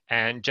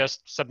 And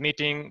just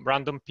submitting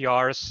random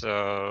PRs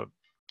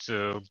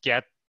to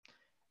get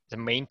the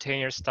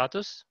maintainer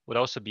status would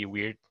also be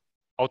weird,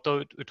 although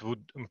it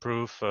would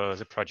improve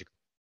the project.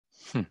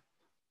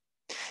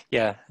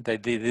 Yeah,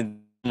 the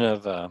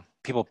of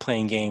people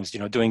playing games,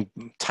 doing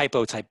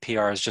typo type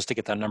PRs just to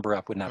get that number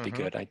up would not be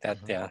good.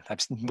 Yeah,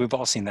 we've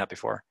all seen that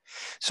before.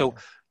 So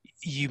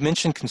you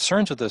mentioned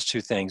concerns with those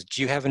two things.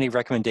 Do you have any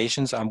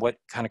recommendations on what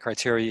kind of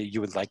criteria you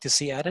would like to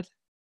see added?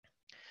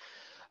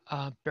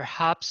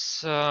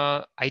 Perhaps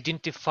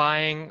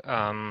identifying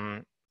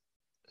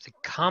the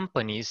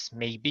companies,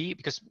 maybe,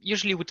 because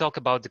usually we talk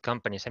about the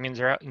companies. I mean,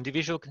 there are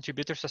individual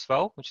contributors as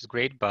well, which is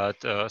great, but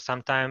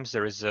sometimes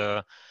there is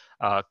a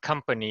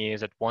company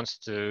that wants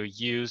to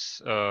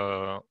use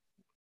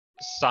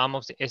some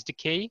of the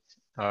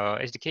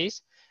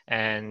SDKs,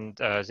 and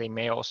they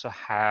may also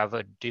have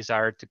a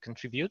desire to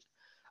contribute.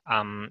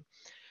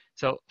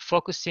 So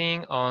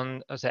focusing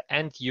on the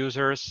end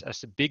users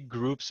as big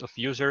groups of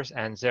users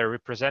and their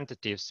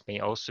representatives may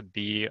also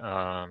be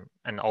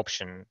an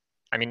option.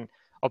 I mean,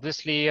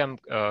 obviously, I'm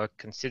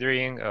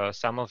considering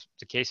some of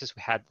the cases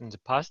we had in the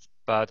past,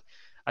 but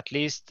at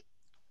least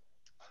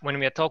when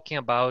we are talking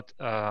about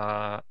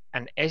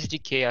an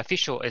SDK,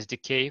 official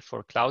SDK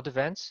for cloud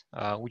events,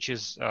 which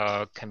is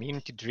a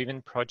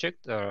community-driven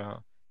project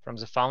from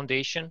the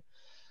foundation,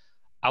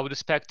 I would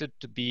expect it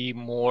to be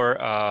more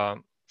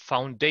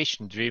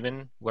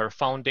foundation-driven, where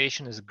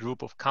foundation is a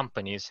group of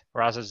companies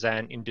rather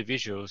than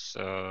individuals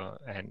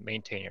and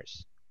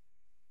maintainers.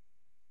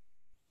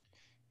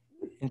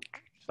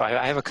 So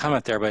I have a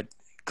comment there, but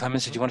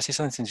Clemens, did you want to say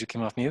something since you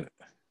came off mute?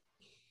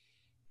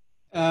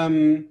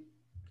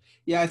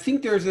 Yeah, I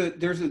think there's a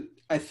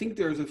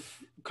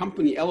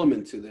company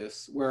element to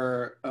this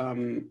where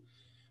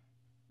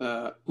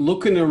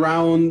looking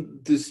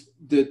around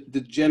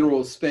the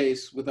general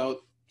space without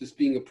this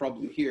being a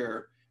problem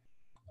here.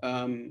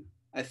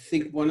 I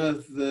think one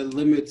of the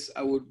limits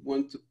I would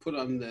want to put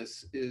on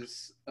this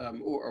is,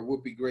 or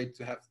would be great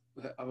to have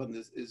on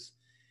this, is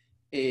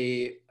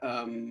a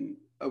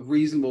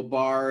reasonable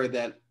bar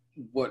that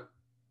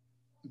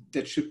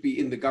should be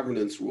in the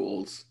governance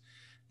rules,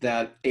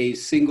 that a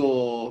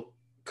single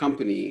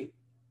company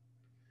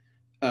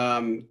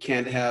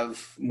can't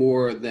have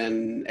more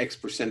than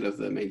X% of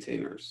the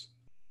maintainers,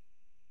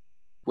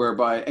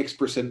 whereby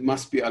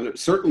X%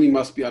 certainly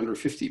must be under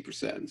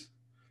 50%.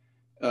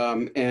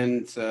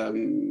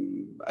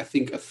 I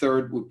think a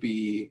third would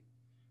be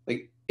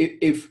like,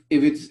 if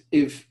it's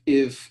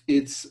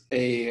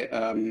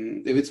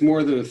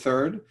more than a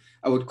third,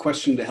 I would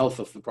question the health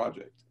of the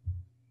project.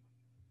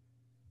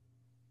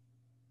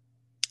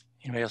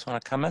 Anybody else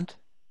want to comment?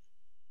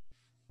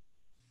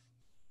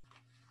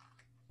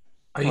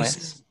 Are you?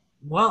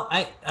 Well,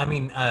 I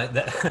mean, I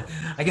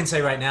can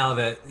say right now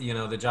that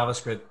the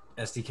JavaScript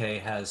SDK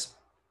has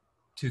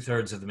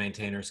 2/3 of the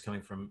maintainers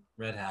coming from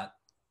Red Hat,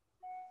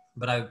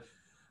 but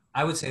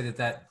I would say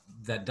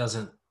that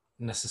doesn't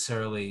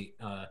necessarily.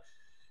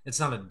 It's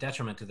not a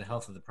detriment to the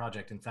health of the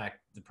project. In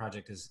fact, the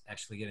project is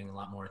actually getting a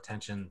lot more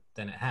attention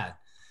than it had.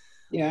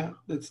 Yeah,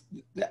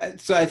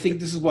 so I think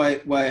this is why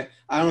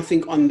I don't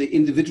think on the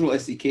individual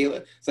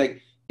SDK, it's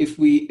like if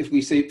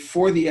we say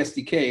for the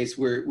SDKs,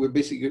 we're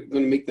basically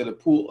going to make that a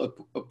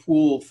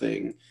pool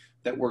thing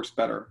that works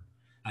better.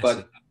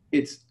 But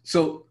it's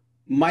so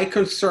my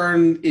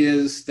concern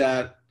is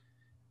that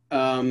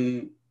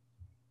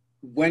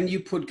when you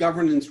put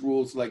governance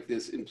rules like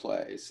this in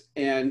place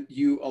and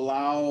you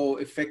allow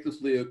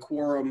effectively a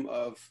quorum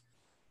of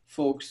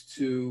folks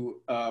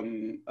to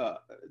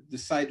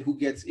decide who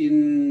gets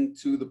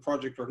into the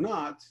project or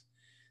not,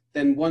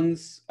 then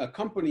once a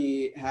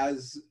company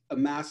has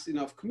amassed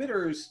enough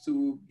committers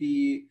to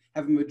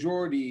have a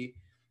majority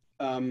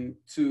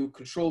to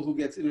control who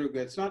gets in or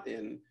gets not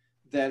in,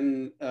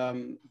 then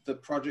the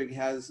project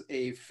has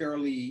a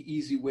fairly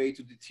easy way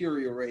to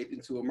deteriorate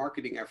into a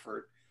marketing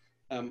effort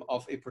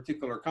of a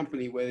particular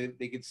company, where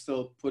they could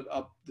still put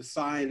up the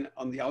sign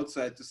on the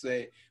outside to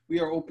say we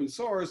are open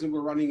source and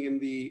we're running in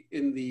the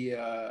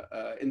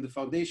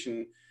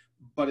foundation,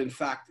 but in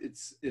fact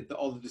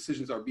all the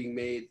decisions are being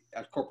made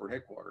at corporate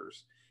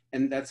headquarters,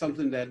 and that's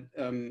something that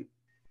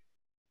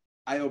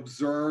I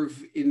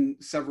observe in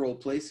several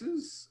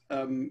places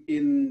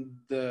in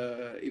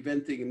the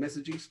eventing and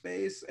messaging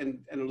space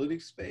and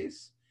analytics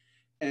space,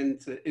 and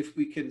if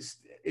we can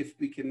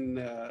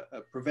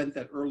prevent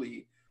that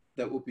early,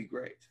 that would be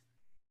great.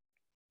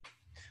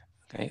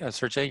 Okay,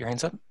 Sergey, your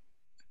hand's up.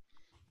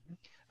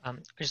 I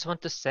just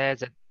want to say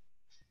that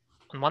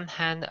on one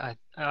hand,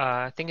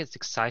 I think it's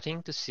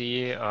exciting to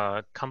see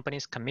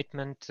companies'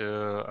 commitment to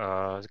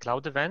the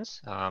cloud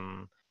events,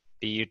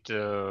 be it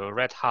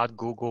Red Hat,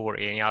 Google, or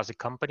any other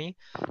company.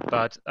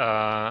 But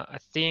I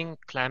think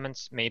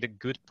Clemens made a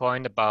good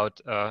point about,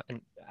 and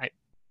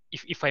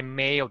if I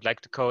may, I would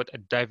like to call it a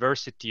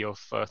diversity of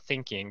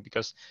thinking,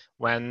 because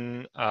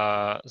when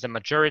the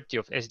majority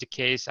of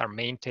SDKs are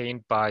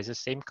maintained by the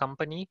same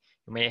company,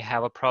 you may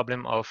have a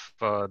problem of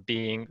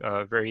being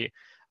very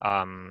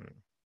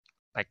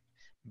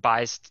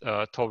biased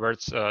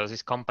towards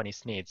this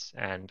company's needs.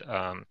 And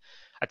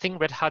I think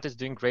Red Hat is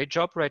doing a great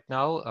job right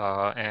now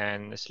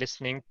and is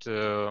listening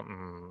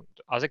to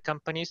other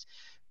companies,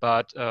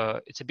 but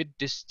it's a bit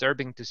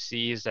disturbing to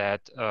see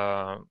that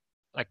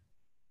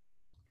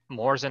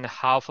more than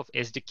half of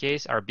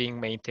SDKs are being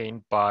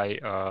maintained by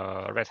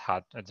Red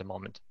Hat at the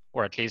moment,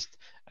 or at least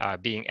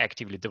being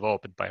actively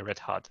developed by Red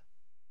Hat.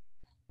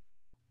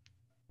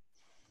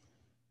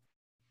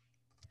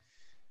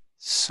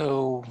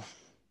 So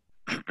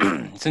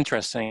it's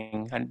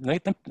interesting. And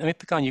let me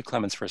pick on you,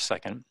 Clemens, for a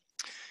second.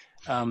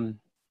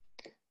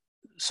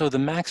 So the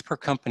max per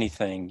company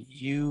thing,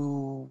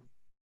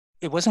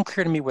 it wasn't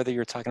clear to me whether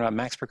you're talking about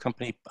max per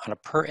company on a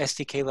per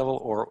SDK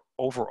level or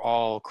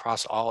overall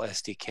across all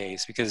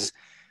SDKs, because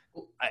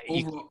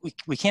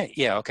we can't.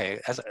 Yeah, okay.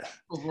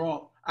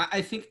 Overall,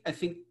 I think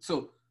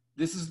so.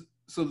 This is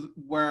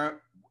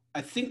where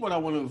I think what I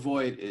want to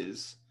avoid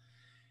is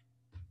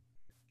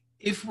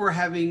if we're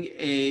having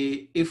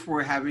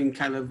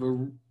kind of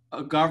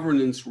a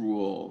governance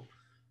rule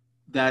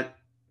that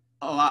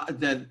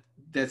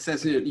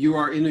says you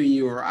are in or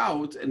you are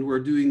out, and we're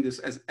doing this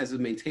as a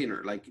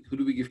maintainer, like who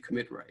do we give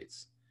commit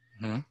rights?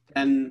 Mm-hmm.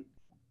 And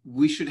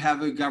we should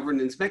have a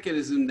governance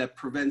mechanism that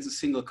prevents a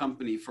single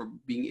company from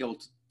being able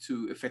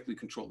to effectively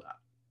control that.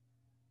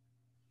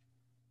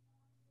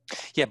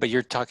 Yeah, but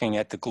you're talking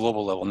at the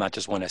global level, not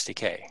just one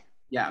SDK.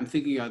 Yeah, I'm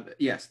thinking of,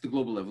 yes, the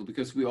global level,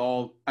 because we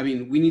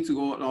need to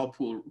go and all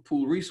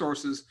pool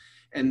resources,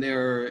 and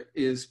there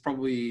is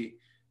probably,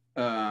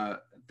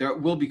 there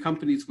will be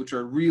companies which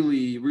are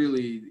really,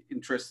 really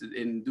interested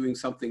in doing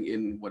something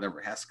in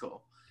whatever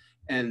Haskell.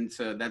 And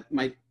that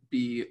might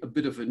be a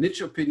bit of a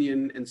niche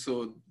opinion. And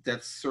so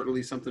that's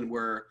certainly something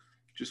where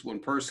just one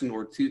person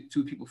or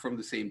two people from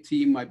the same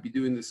team might be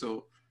doing this.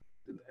 So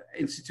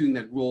instituting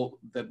that rule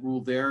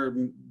there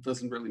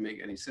doesn't really make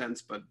any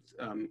sense. But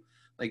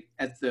like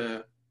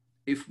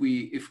if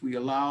we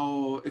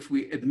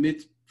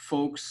admit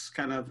folks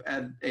kind of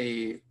at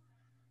a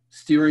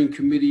steering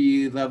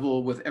committee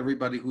level with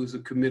everybody who's a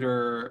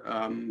committer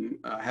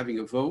having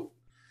a vote,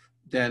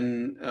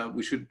 then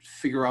we should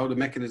figure out a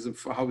mechanism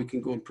for how we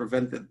can go and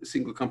prevent that a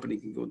single company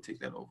can go and take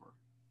that over.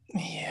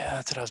 Yeah,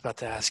 that's what I was about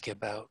to ask you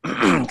about,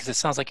 because it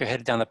sounds like you're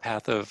headed down the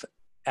path of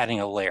adding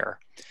a layer.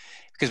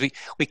 Because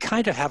we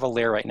kind of have a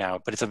layer right now,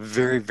 but it's a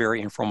very,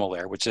 very informal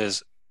layer, which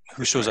is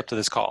who shows up to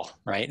this call,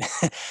 right?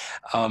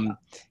 Well,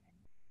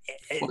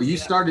 you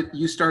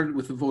started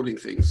with the voting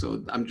thing,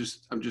 so I'm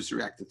just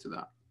reacting to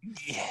that.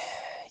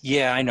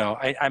 Yeah, I know.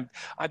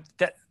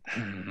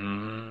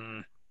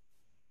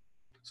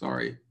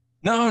 Sorry.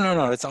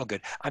 No, it's all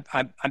good.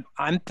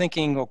 I'm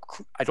thinking. Well,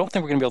 I don't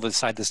think we're going to be able to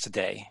decide this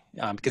today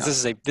because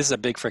this is a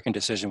big freaking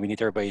decision. We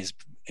need everybody's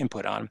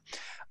input on.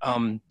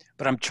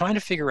 But I'm trying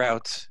to figure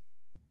out.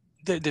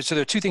 So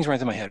there are two things running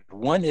through my head.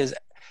 One is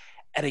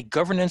at a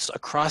governance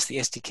across the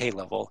SDK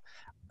level.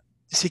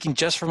 Speaking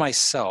just for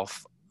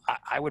myself,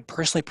 I would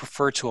personally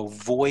prefer to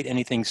avoid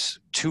anything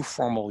too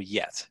formal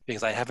yet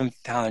because I haven't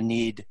found a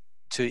need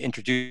to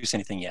introduce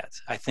anything yet.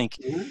 I think.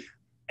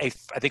 I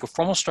think a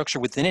formal structure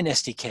within an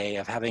SDK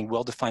of having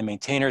well-defined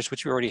maintainers,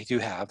 which we already do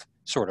have,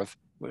 sort of,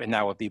 and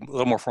now would be a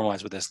little more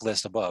formalized with this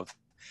list above.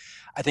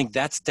 I think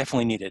that's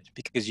definitely needed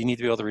because you need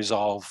to be able to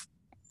resolve,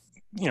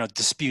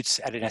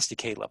 disputes at an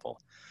SDK level.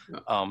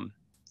 So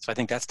I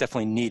think that's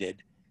definitely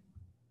needed.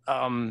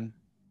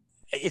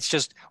 It's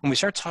just when we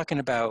start talking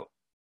about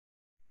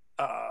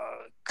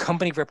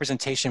company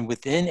representation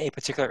within a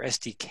particular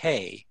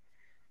SDK,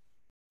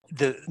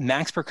 the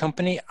max per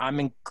company,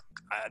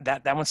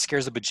 that one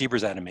scares the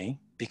bejeebers out of me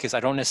because I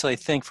don't necessarily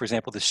think, for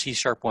example, the C#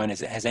 one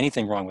has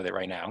anything wrong with it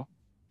right now,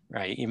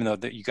 right? Even though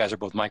you guys are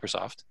both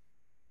Microsoft,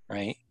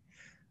 right?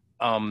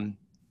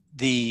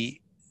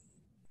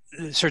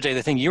 Sergey,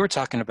 the thing you were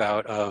talking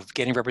about of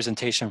getting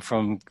representation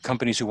from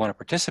companies who want to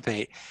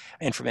participate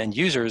and from end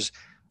users,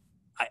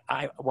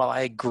 while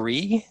I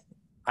agree,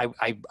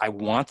 I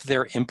want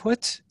their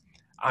input.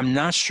 I'm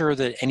not sure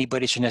that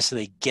anybody should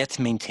necessarily get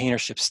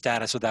maintainership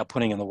status without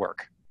putting in the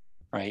work,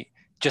 right?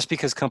 Just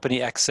because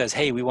company X says,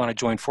 hey, we want to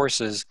join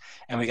forces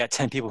and we got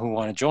 10 people who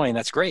want to join,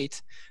 that's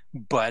great,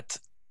 but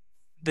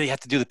they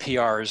have to do the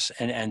PRs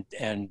and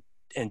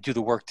do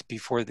the work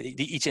before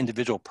each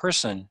individual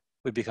person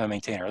would become a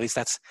maintainer. At least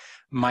that's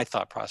my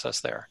thought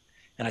process there.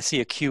 And I see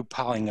a queue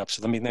piling up,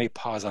 so let me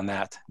pause on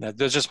that.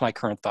 Those are just my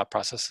current thought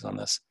processes on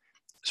this.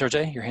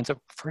 Sergey, your hands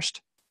up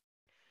first.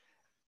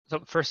 So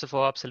first of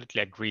all,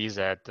 absolutely agree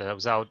that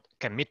without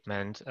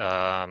commitment,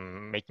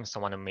 making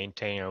someone a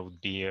maintainer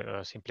would be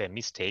simply a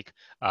mistake,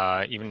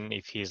 even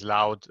if he's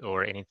loud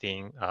or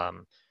anything.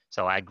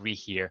 So I agree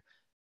here.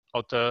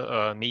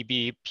 Although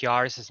maybe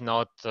PRs is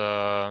not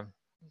the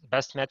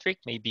best metric.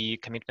 Maybe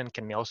commitment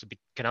can also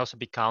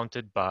be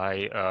counted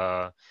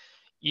by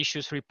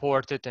issues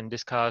reported and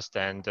discussed,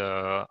 and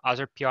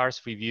other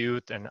PRs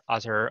reviewed, and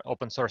other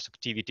open source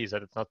activities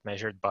that are not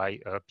measured by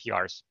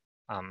PRs.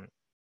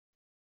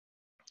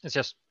 It's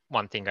just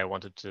one thing I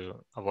wanted to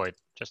avoid,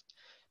 just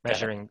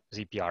measuring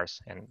ZPRs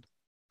and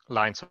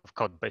lines of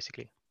code,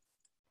 basically.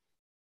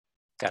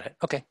 Got it.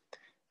 Okay.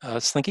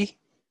 Slinky?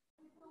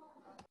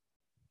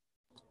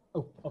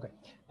 Oh, okay.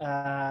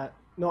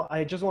 No,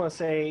 I just want to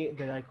say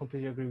that I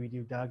completely agree with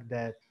you, Doug,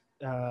 that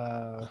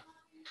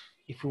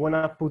if we want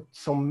to put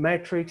some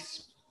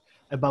metrics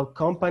about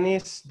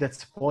companies, that's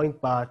the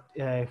point. But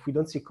if we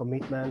don't see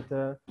commitment,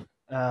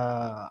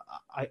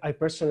 I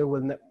personally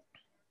will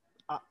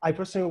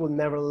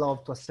never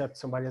love to accept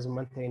somebody as a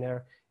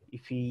maintainer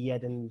if he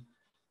hadn't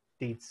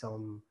did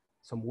some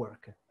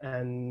work.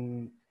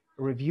 And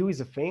review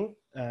is a thing.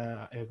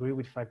 I agree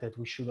with the fact that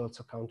we should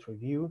also count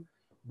review,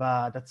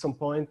 but at some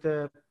point,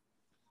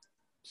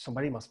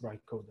 somebody must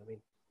write code.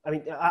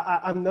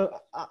 I'm not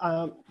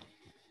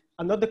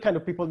the kind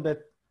of people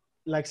that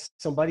likes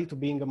somebody to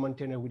being a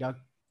maintainer without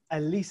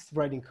at least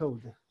writing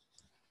code.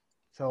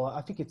 So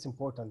I think it's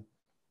important.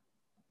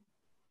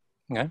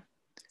 Okay.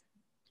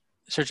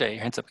 Sergey,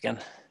 your hands up again.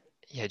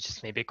 Yeah,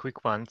 just maybe a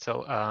quick one.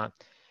 So on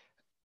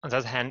the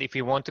other hand, if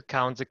we want to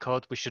count the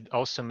code, we should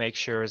also make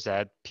sure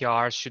that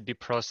PRs should be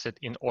processed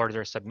in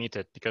order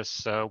submitted,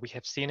 because we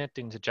have seen it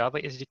in the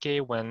Java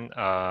SDK when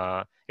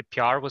a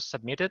PR was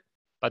submitted,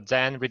 but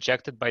then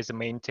rejected by the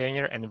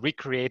maintainer and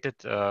recreated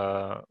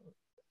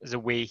the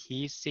way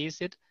he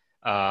sees it.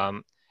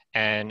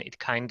 And it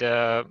kind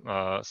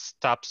of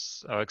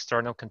stops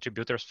external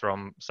contributors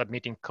from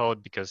submitting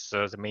code because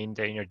the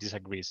maintainer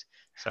disagrees.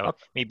 So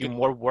maybe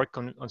more work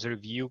on the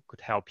review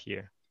could help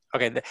here.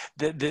 Okay,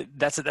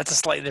 that's a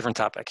slightly different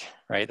topic,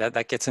 right?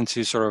 That gets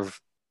into sort of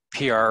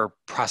PR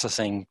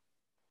processing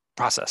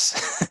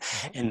process,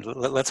 and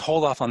let's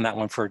hold off on that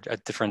one for a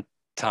different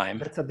time.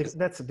 That's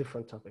a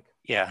different topic.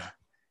 Yeah,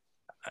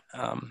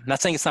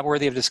 not saying it's not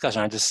worthy of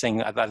discussion. I'm just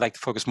saying I'd like to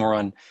focus more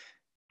on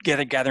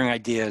gathering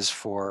ideas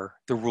for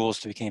the rules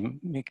to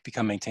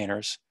become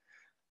maintainers.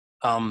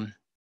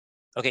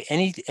 Okay,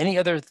 any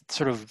other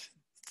sort of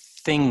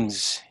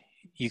things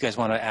you guys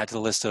want to add to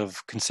the list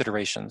of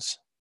considerations?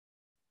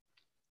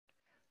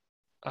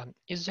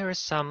 Is there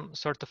some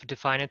sort of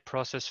defined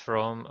process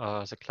from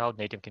the Cloud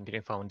Native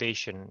Computing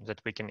Foundation that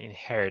we can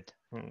inherit?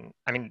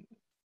 I mean,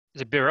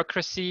 the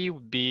bureaucracy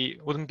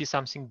wouldn't be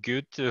something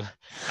good to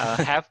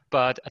have,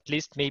 but at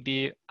least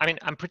maybe, I mean,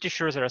 I'm pretty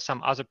sure there are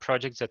some other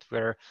projects that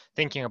were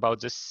thinking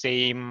about the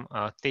same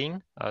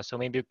thing. So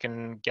maybe you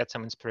can get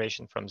some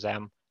inspiration from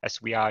them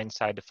as we are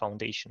inside the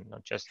foundation,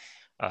 not just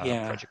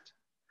project.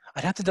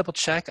 I'd have to double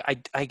check.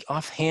 I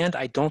offhand,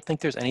 I don't think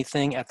there's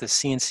anything at the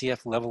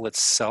CNCF level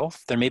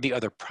itself. There may be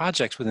other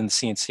projects within the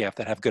CNCF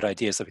that have good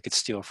ideas that we could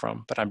steal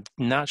from, but I'm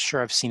not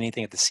sure I've seen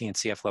anything at the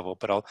CNCF level,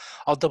 but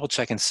I'll double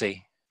check and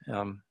see.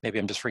 Maybe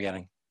I'm just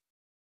forgetting.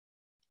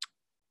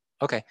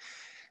 Okay,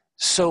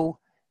 so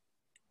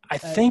I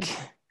think,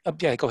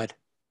 yeah, go ahead.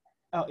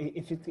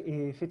 If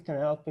it can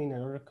help in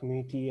another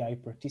community, I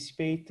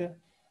participate,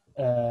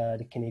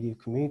 the Canadian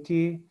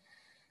community.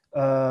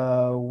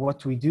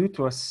 What we do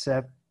to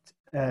accept,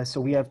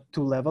 so we have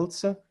two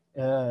levels.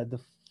 The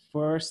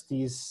first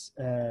is,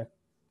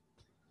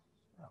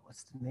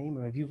 what's the name?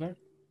 Reviewer,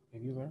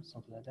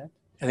 something like that.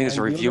 I think there's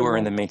a reviewer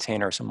and the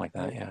maintainer or something like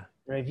that, yeah.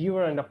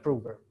 Reviewer and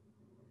approver,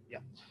 yeah.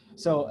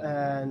 So,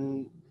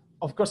 and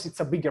of course it's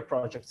a bigger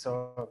project,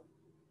 so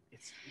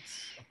it's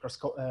of course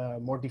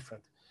more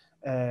different.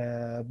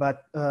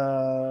 But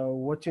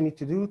what you need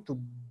to do to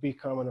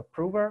become an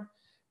approver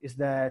is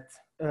that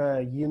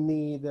you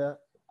need a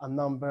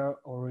number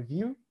or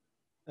review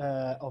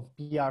of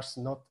PRs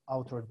not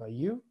authored by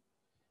you,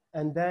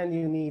 and then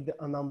you need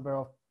a number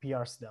of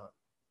PRs done.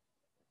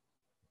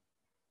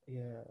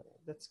 Yeah,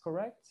 that's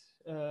correct.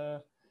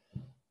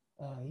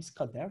 Is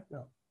Scott there?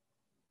 No.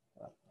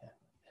 Well, yeah.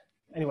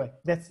 Anyway,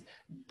 that's,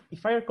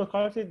 if I recall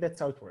correctly, that's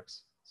how it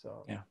works.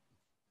 So yeah.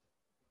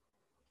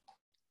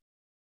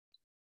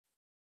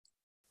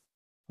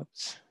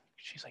 Oops,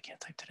 jeez, I can't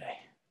type today.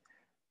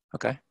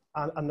 Okay.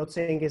 I'm not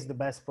saying it's the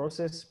best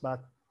process,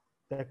 but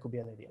that could be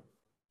an idea.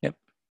 Yep.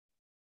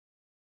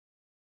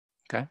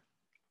 Okay.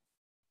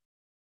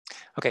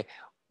 Okay.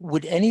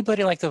 Would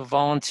anybody like to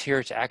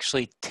volunteer to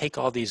actually take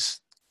all these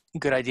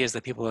good ideas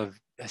that people have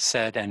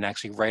said and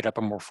actually write up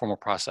a more formal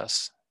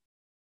process?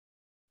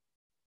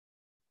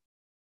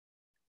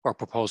 Or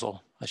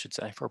proposal, I should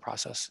say, for a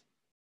process.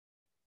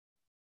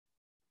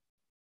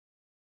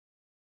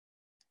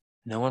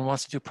 No one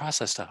wants to do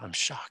process stuff. I'm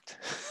shocked.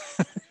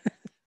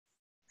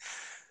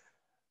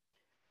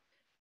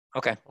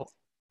 Okay. Well,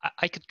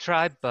 I could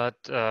try, but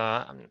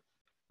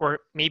or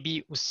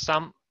maybe with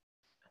some,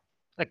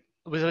 like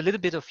with a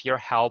little bit of your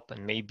help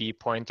and maybe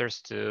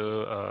pointers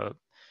to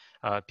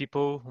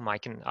people whom I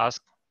can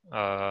ask.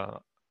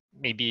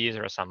 Maybe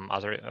there are some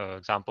other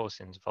examples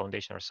in the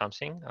foundation or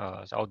something.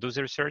 So I'll do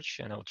the research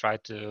and I'll try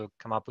to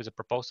come up with a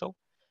proposal.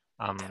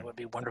 That would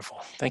be wonderful.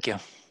 Thank you.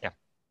 Yeah.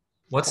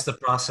 What's the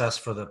process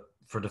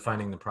for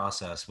defining the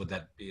process? Would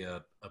that be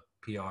a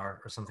PR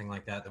or something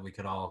like that we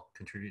could all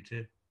contribute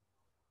to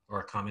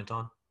or comment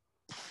on?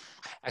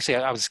 Actually,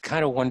 I was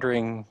kind of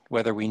wondering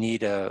whether we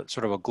need a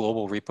sort of a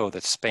global repo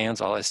that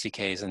spans all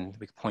SDKs, and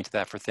we could point to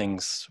that for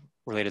things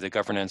related to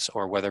governance,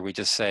 or whether we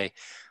just say,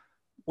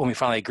 when we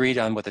finally agreed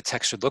on what the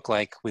text should look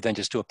like, we then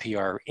just do a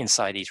PR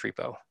inside each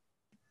repo.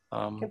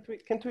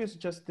 Can't we use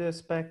just the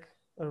spec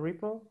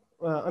repo?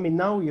 I mean,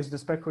 now we use the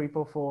spec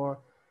repo for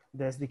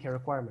the SDK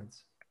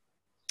requirements.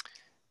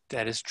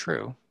 That is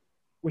true.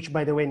 Which,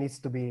 by the way, needs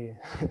to be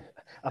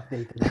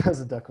updated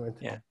as a document.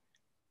 Yeah.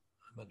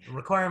 But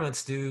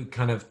requirements do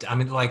kind of, I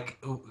mean,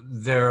 like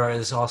there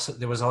was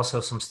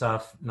also some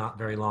stuff not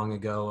very long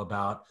ago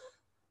about,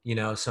 you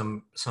know,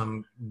 some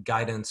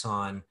guidance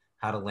on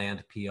how to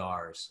land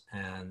PRs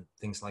and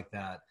things like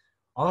that.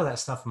 All of that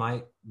stuff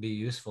might be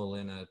useful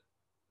in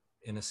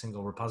a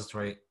single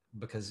repository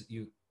because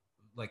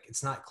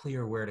it's not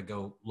clear where to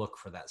go look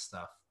for that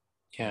stuff.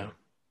 Yeah.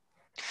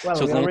 Well,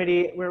 so we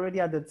already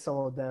added some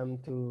of them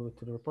to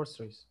the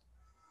repositories.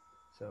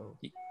 So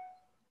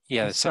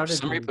yeah, some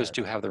repos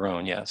do have their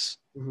own, yes.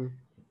 Mm-hmm.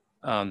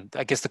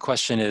 I guess the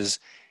question is,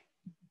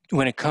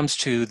 when it comes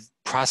to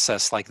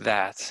process like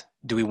that,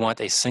 do we want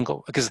a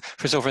single, because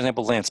for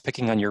example, Lance,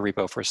 picking on your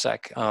repo for a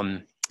sec,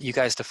 you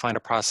guys define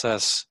a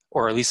process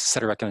or at least a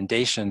set of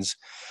recommendations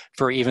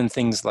for even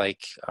things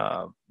like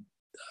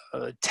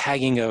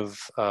tagging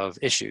of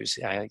issues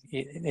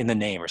in the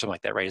name or something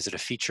like that, right? Is it a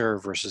feature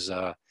versus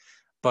a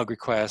bug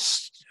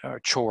request or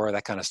chore,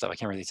 that kind of stuff? I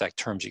can't remember the exact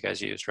terms you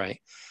guys used, right?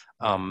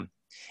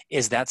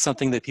 Is that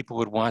something that people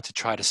would want to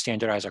try to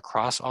standardize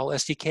across all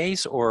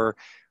SDKs, or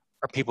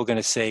are people going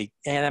to say,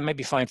 that might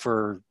be fine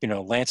for, you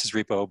know, Lance's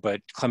repo,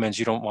 but Clemens,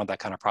 you don't want that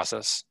kind of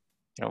process?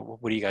 You know,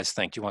 what do you guys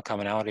think? Do you want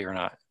commonality or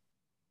not?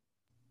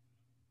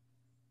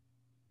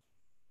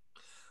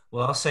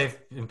 Well, I'll say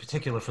in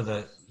particular for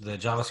the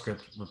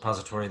JavaScript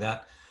repository,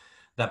 that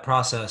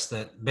process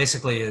that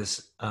basically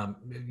is,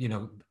 you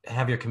know,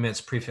 have your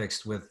commits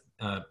prefixed with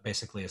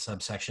basically a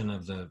subsection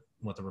of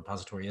what the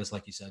repository is,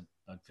 like you said,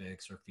 bug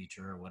fix or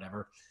feature or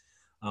whatever.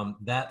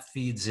 That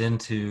feeds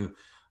into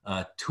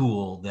a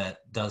tool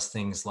that does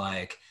things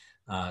like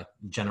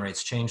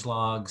generates change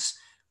logs,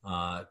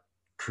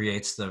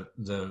 creates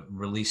the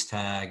release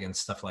tag and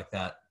stuff like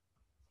that,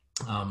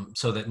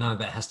 so that none of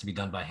that has to be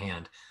done by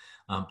hand.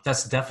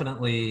 That's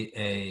definitely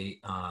a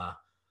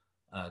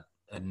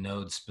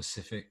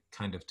node-specific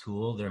kind of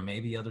tool. There may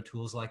be other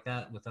tools like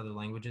that with other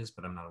languages,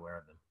 but I'm not aware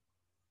of them.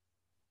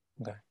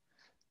 Okay.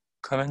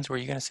 Clemens, were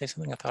you going to say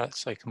something? I thought I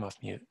saw you come off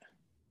mute.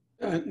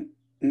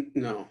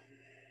 No.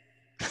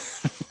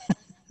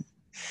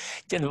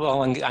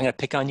 Well, I'm going to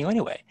pick on you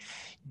anyway.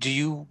 Do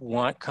you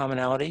want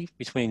commonality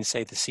between,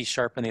 say, the C#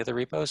 and the other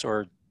repos,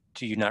 or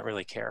do you not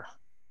really care?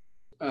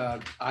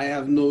 I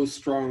have no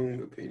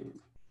strong opinion.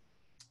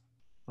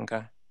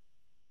 Okay.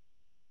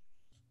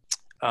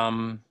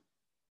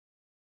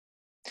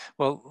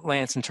 Well,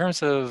 Lance, in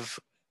terms of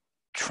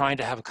trying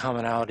to have a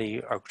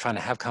commonality or trying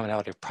to have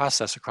commonality of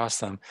process across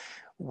them,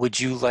 would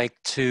you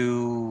like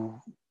to,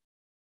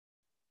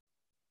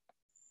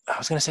 I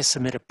was going to say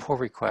submit a pull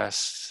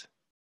request,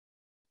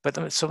 but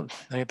let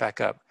me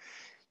back up.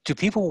 Do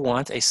people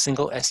want a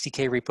single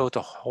SDK repo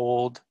to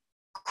hold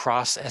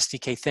cross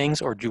SDK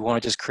things, or do you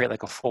want to just create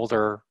like a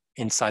folder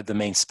inside the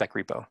main spec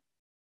repo?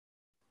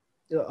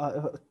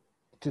 To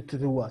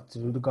do what? To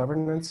do the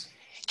governance?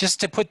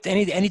 Just to put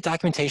any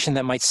documentation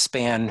that might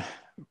span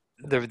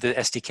the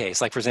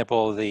SDKs. Like for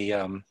example, as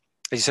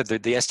you said, the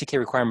SDK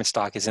requirement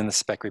stock is in the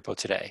spec repo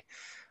today.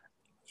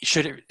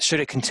 Should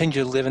it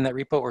continue to live in that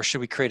repo, or should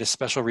we create a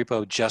special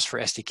repo just for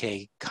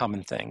SDK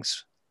common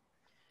things?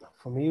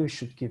 For me, we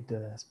should keep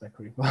the spec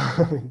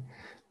repo.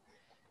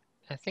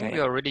 I think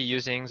we're already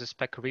using the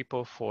spec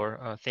repo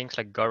for things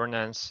like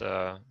governance.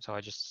 So I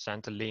just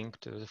sent a link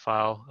to the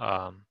file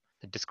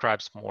that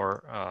describes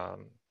more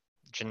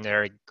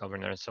generic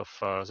governance of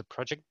the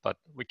project, but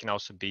we can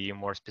also be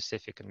more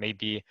specific, and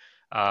maybe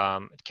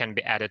it can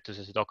be added to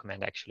this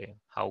document actually,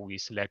 how we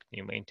select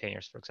new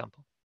maintainers, for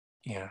example.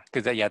 Yeah,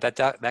 because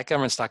that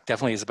governance stock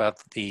definitely is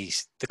about the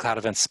cloud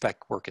event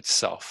spec work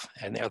itself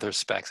and the other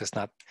specs. It's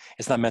not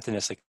meant to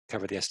necessarily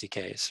cover the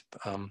SDKs.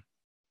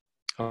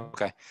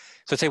 Okay,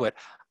 so I'll tell you what,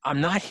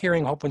 I'm not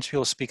hearing a whole bunch of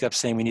people speak up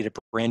saying we need a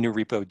brand new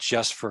repo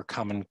just for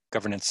common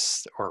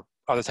governance or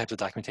other types of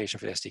documentation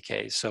for the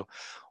SDKs. So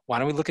why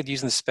don't we look at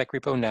using the spec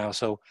repo now?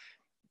 So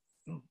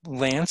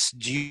Lance,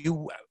 do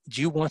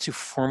you want to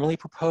formally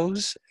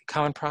propose a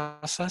common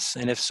process?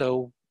 And if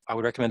so, I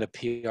would recommend a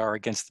PR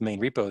against the main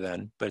repo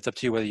then, but it's up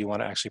to you whether you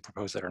want to actually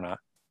propose that or not.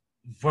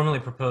 Formally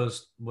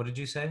proposed, what did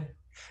you say?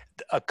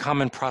 A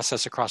common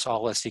process across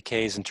all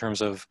SDKs in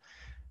terms of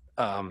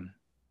how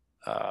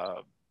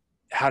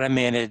to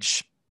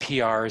manage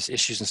PRs,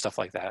 issues, and stuff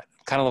like that.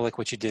 Kind of like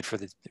what you did for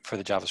the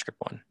JavaScript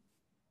one.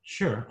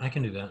 Sure, I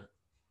can do that.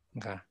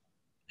 Okay.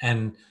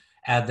 And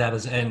add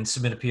that and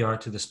submit a PR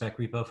to the spec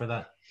repo for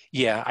that?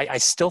 Yeah, I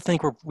still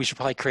think we should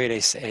probably create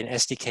an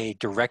SDK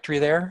directory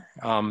there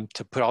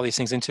to put all these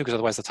things into, because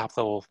otherwise the top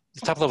level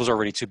is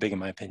already too big in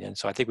my opinion.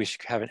 So I think we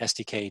should have an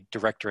SDK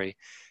directory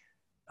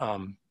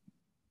to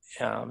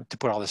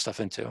put all this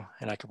stuff into,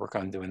 and I could work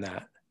on doing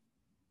that.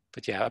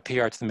 But yeah, a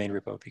PR to the main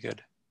repo would be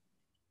good.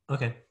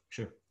 Okay,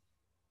 sure.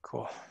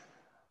 Cool.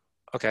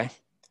 Okay.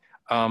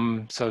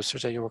 So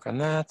Sergey, you work on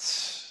that.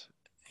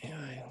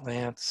 Yeah,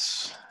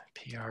 Lance,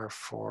 PR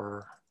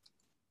for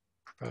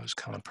proposed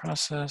common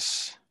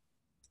process.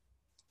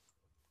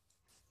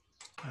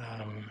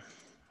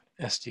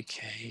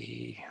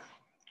 SDK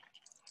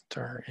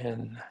tar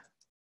in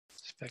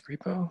spec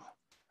repo.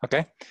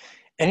 Okay.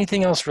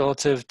 Anything else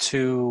relative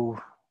to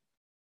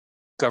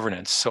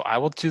governance? So I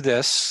will do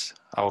this.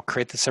 I will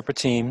create the separate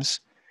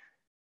teams.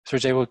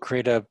 Sergey will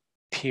create a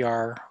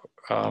PR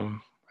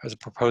as a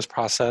proposed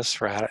process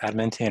for how to add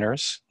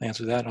maintainers. Lance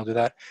will do that, and I'll do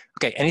that.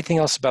 Okay, anything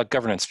else about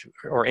governance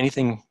or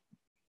anything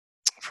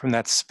from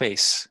that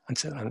space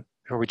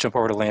before we jump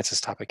over to Lance's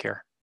topic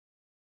here?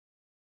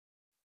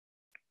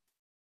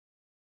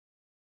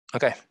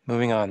 Okay,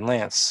 moving on.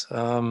 Lance.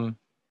 No.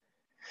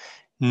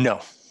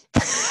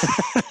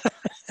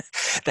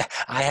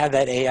 I have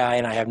that AI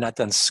and I have not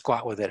done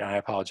squat with it, and I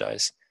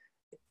apologize.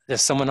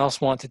 Does someone else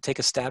want to take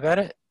a stab at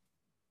it?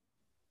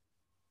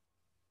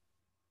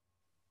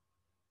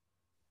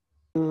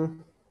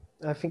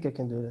 I think I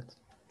can do that.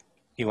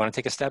 You want to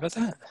take a stab at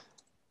that?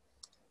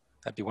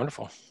 That'd be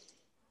wonderful.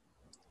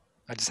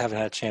 I just haven't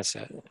had a chance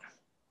yet.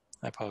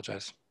 I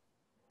apologize.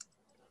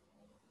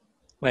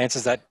 Lance,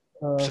 is that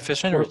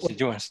sufficient, or do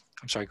you want to,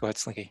 I'm sorry, go ahead,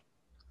 Slinky.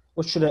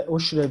 What should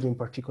I do in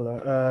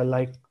particular?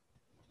 Like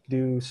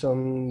do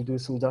some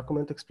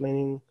document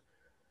explaining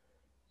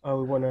how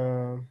we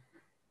wanna.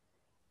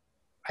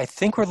 I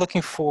think we're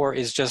looking for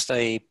is just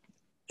in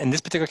this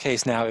particular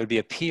case now, it would be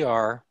a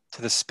PR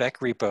to the spec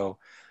repo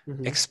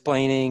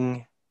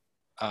explaining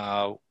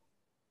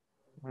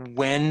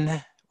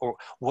when or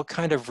what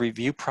kind of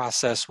review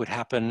process would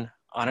happen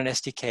on an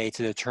SDK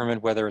to determine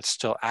whether it's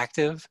still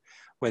active,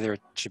 whether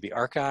it should be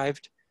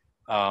archived.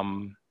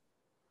 And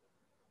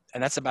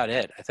that's about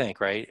it, I think,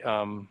 right?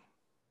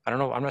 I don't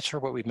know. I'm not sure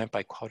what we meant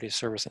by quality of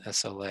service and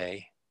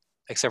SLA,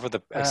 except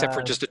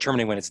for just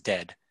determining when it's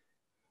dead.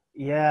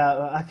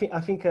 Yeah, I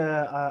think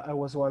I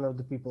was one of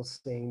the people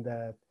saying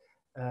that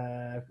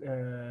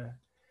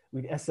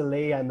with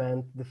SLA I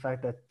meant the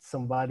fact that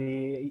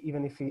somebody,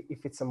 even if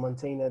it's a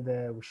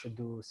maintainer, we should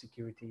do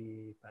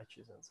security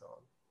patches and so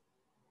on.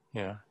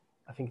 Yeah.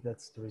 I think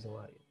that's the reason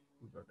why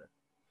we wrote that.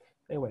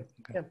 Anyway,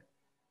 okay. Yeah.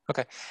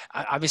 Okay.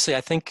 Obviously,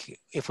 I think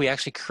if we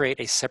actually create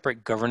a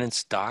separate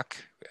governance doc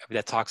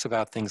that talks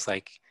about things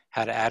like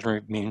how to add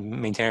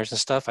maintainers and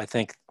stuff, I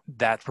think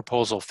that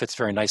proposal fits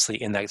very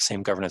nicely in that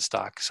same governance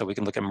doc. So we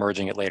can look at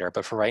merging it later.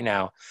 But for right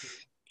now,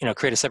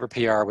 create a separate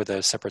PR with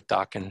a separate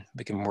doc, and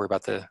we can worry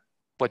about the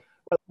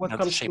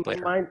shape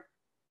later.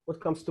 What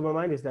comes to my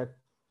mind is that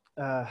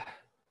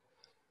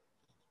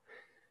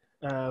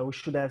we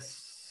should have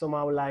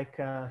somehow like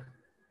a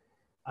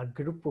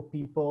group of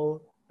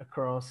people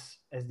across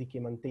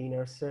SDK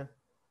maintainers,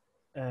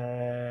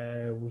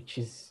 which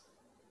is,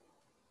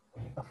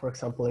 for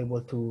example,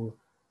 able to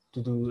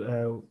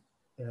do.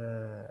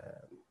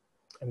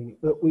 I mean,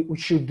 we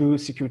should do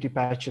security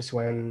patches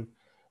when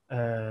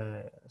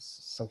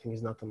something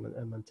is not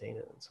maintained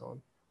and so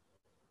on.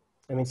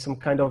 I mean, some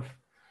kind of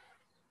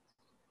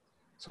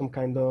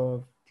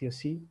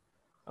TOC.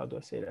 How do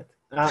I say that?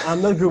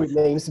 I'm not good with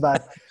names,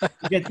 but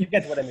you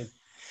get what I mean.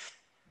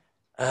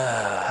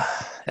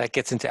 That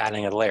gets into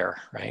adding a layer,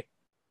 right?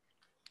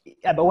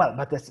 Yeah,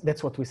 but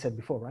that's what we said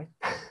before, right?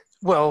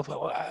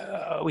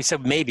 Well, we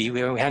said maybe. We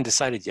hadn't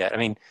decided yet. I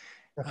mean,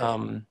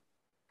 okay.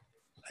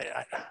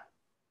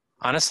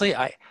 Honestly,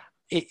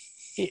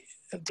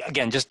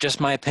 again, just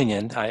my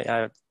opinion.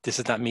 This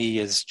is not me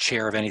as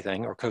chair of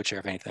anything or co-chair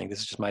of anything. This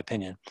is just my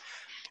opinion.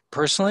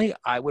 Personally,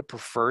 I would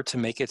prefer to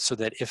make it so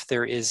that if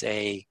there is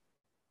a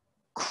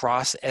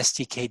cross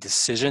SDK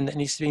decision that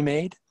needs to be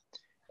made,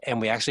 and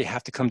we actually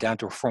have to come down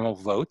to a formal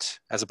vote,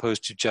 as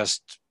opposed to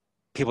just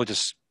people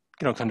just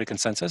come to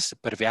consensus.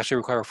 But if we actually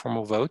require a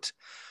formal vote,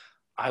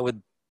 I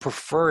would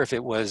prefer if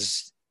it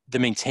was the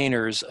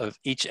maintainers of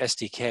each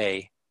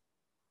SDK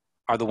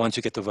are the ones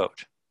who get the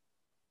vote.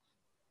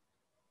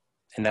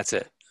 And that's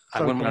it.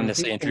 I wouldn't want to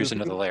necessarily introduce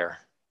another layer.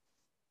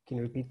 Can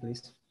you repeat,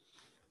 please?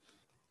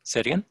 Say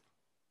it again?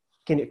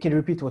 Can you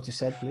repeat what you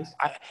said, please?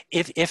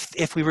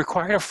 If we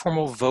required a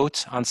formal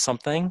vote on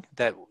something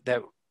that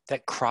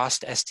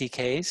crossed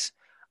SDKs,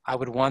 I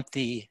would want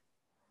the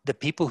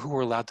people who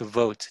were allowed to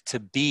vote to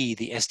be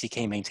the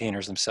SDK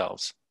maintainers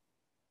themselves.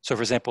 So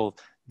for example,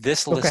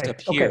 this list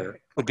up here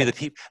would be the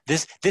people.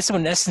 This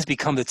would in essence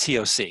become the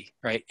TOC,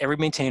 right? Every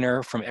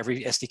maintainer from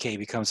every SDK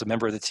becomes a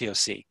member of the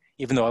TOC,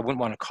 even though I wouldn't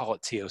want to call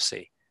it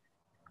TOC.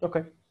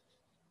 Okay.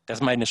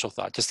 That's my initial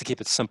thought, just to keep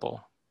it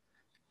simple.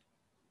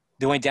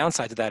 The only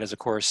downside to that is, of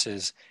course,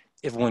 is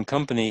if one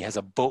company has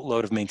a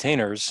boatload of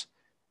maintainers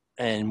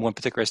and one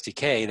particular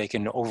SDK, they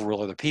can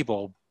overrule other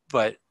people,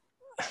 but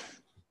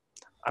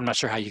I'm not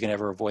sure how you can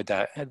ever avoid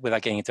that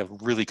without getting into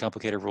really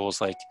complicated rules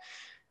like,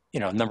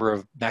 number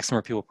of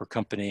maximum people per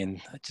company,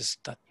 and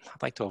I'd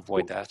like to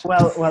avoid that.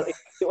 Well,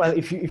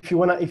 if you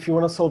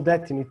wanna solve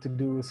that, you need to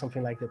do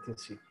something like that.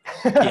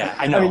 Yeah,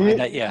 I know. I mean,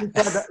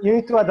 you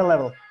need to add a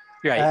level.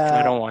 Right.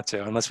 I don't want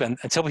to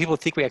until people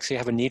think we actually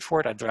have a need for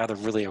it. I'd rather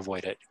really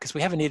avoid it because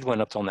we haven't needed one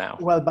up till now.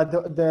 Well, but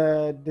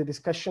the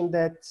discussion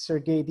that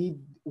Sergey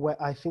did,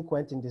 I think,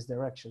 went in this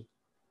direction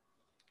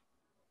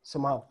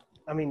somehow.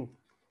 I mean,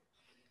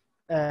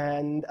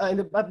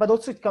 but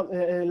also it comes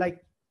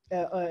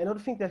another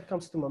thing that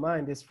comes to my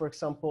mind is, for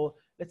example,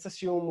 let's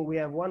assume we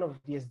have one of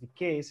the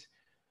SDKs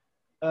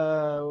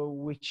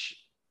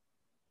which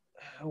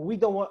we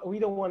don't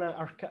want to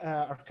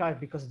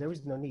archive because there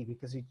is no need,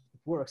 because it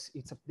works,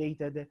 it's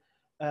updated,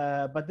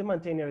 but the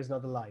maintainer is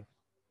not alive.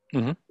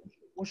 Mm-hmm.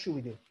 What should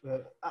we do?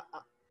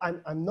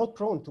 I'm not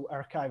prone to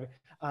archive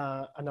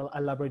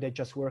a library that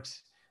just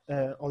works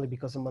only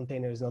because the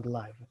maintainer is not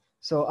alive.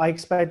 So I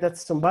expect that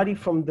somebody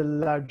from the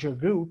larger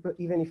group,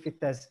 even if it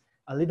has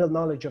a little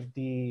knowledge of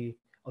the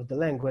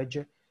language,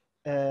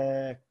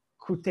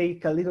 could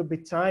take a little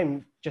bit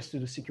time just to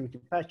do security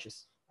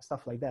patches,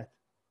 stuff like that.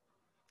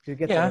 Do you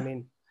get what I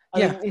mean? I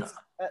mean, it's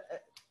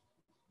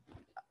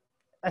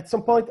at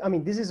some point. I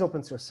mean, this is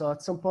open source, so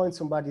at some point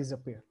somebody is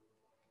up here,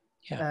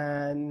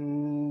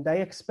 and I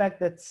expect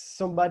that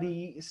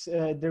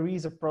there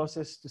is a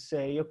process to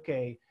say,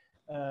 okay,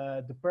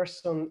 the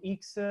person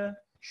X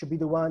should be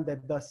the one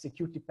that does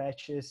security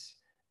patches,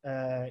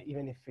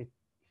 even if it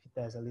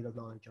has a little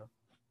knowledge of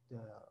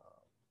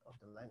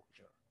the language.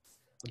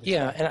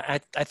 Yeah,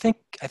 and I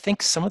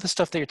think some of the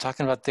stuff that you're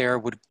talking about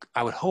there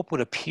I would hope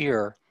would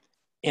appear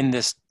in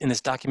this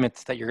document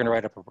that you're going to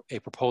write up a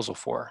proposal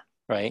for,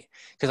 right?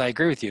 Because I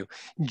agree with you.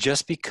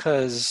 Just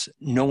because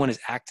no one is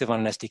active on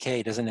an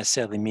SDK doesn't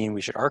necessarily mean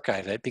we should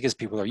archive it, because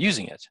people are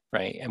using it,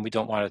 right? And we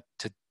don't want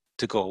it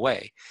to go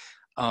away.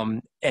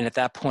 And at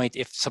that point,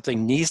 if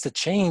something needs to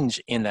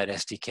change in that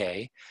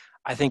SDK,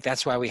 I think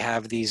that's why we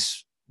have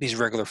these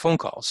regular phone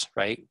calls,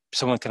 right?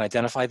 Someone can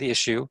identify the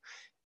issue,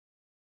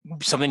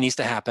 something needs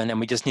to happen, and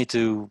we just need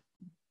to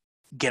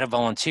get a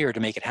volunteer to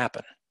make it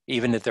happen.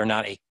 even if they're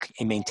not a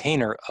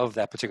maintainer of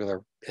that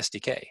particular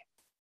SDK.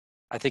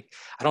 I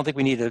don't think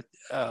we need to,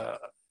 I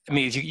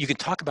mean, you can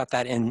talk about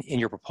that in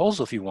your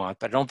proposal if you want,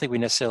 but I don't think we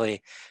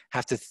necessarily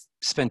have to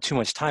spend too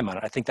much time on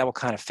it. I think that will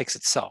kind of fix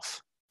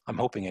itself. I'm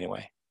hoping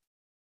anyway.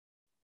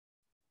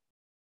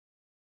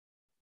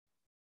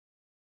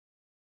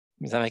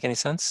 Does that make any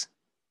sense?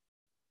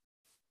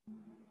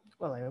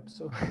 Well, I hope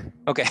so.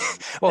 Okay.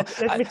 Well,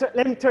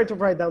 let me try to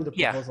write down the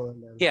proposal.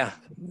 And then. Yeah.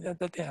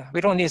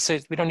 We don't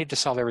need to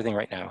solve everything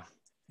right now.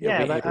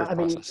 Yeah, but I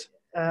mean,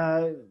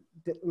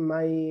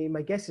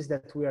 my guess is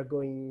that we are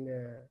going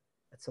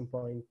at some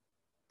point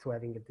to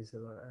having this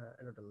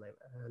another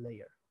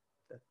layer.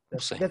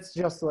 That's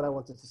just what I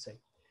wanted to say.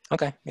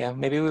 Okay. Yeah,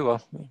 maybe we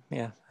will.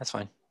 Yeah, that's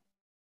fine.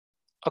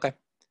 Okay.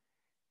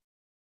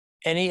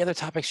 Any other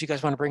topics you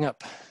guys want to bring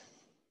up?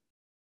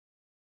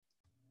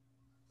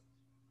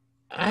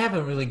 I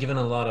haven't really given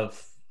a lot of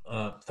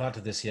thought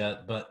to this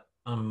yet, but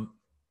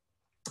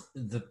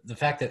the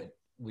fact that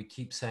we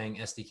keep saying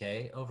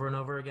SDK over and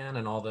over again,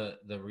 and all the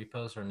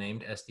repos are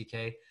named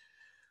SDK.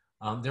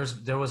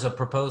 There was a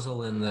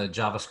proposal in the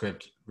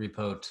JavaScript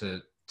repo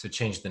to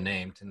change the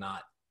name to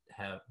not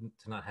have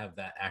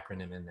that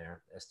acronym in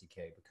there,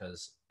 SDK,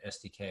 because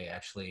SDK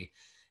actually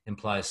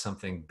implies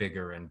something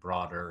bigger and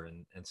broader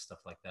and stuff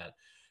like that.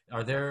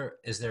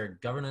 Is there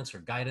governance or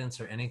guidance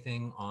or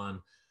anything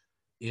on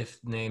if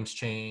names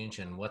change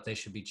and what they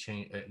should be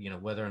changed,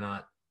 whether or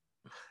not,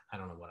 I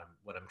don't know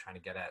what I'm trying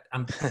to get at.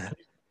 I'm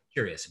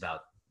curious about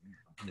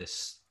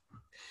this.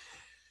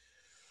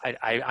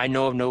 I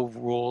know of no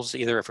rules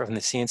either from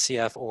the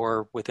CNCF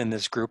or within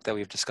this group that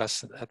we've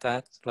discussed at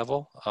that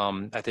level.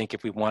 I think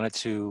if we wanted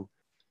to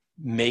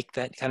make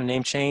that kind of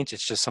name change,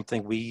 it's just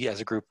something we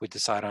as a group would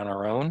decide on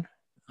our own,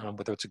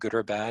 whether it's a good or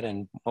a bad,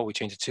 and what we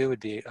change it to would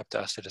be up to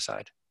us to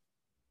decide.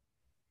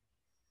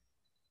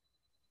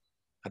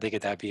 I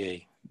think that'd be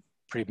a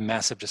pretty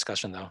massive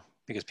discussion though,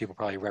 because people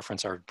probably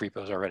reference our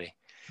repos already.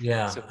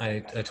 Yeah, so, I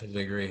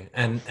totally agree.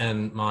 And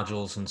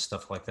modules and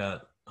stuff like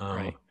that.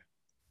 Right.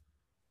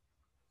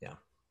 Yeah.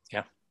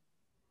 Yeah.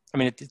 I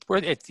mean,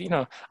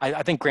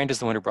 I think Grant is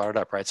the one who brought it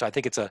up, right? So I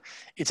think it's an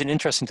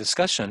interesting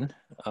discussion.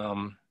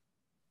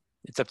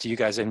 It's up to you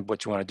guys and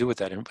what you want to do with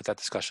that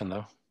discussion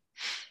though.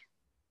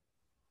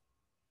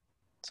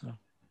 So.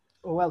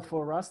 Well,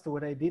 for Rust,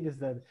 what I did is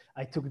that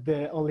I took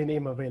the only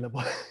name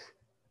available.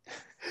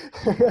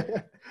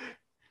 Yep.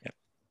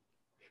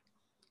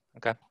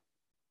 Okay.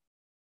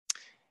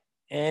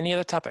 Any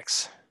other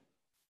topics?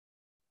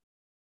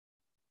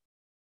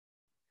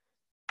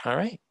 All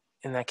right.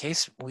 In that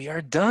case, we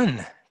are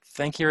done.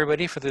 Thank you,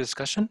 everybody, for the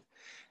discussion,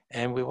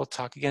 and we will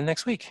talk again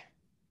next week.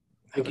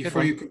 Thank you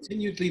for your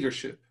continued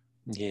leadership.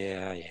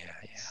 Yeah.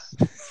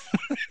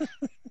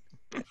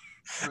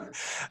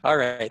 All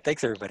right.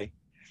 Thanks, everybody.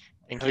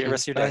 Thank Have a you. good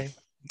rest of your day.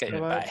 Bye. Okay,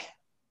 bye.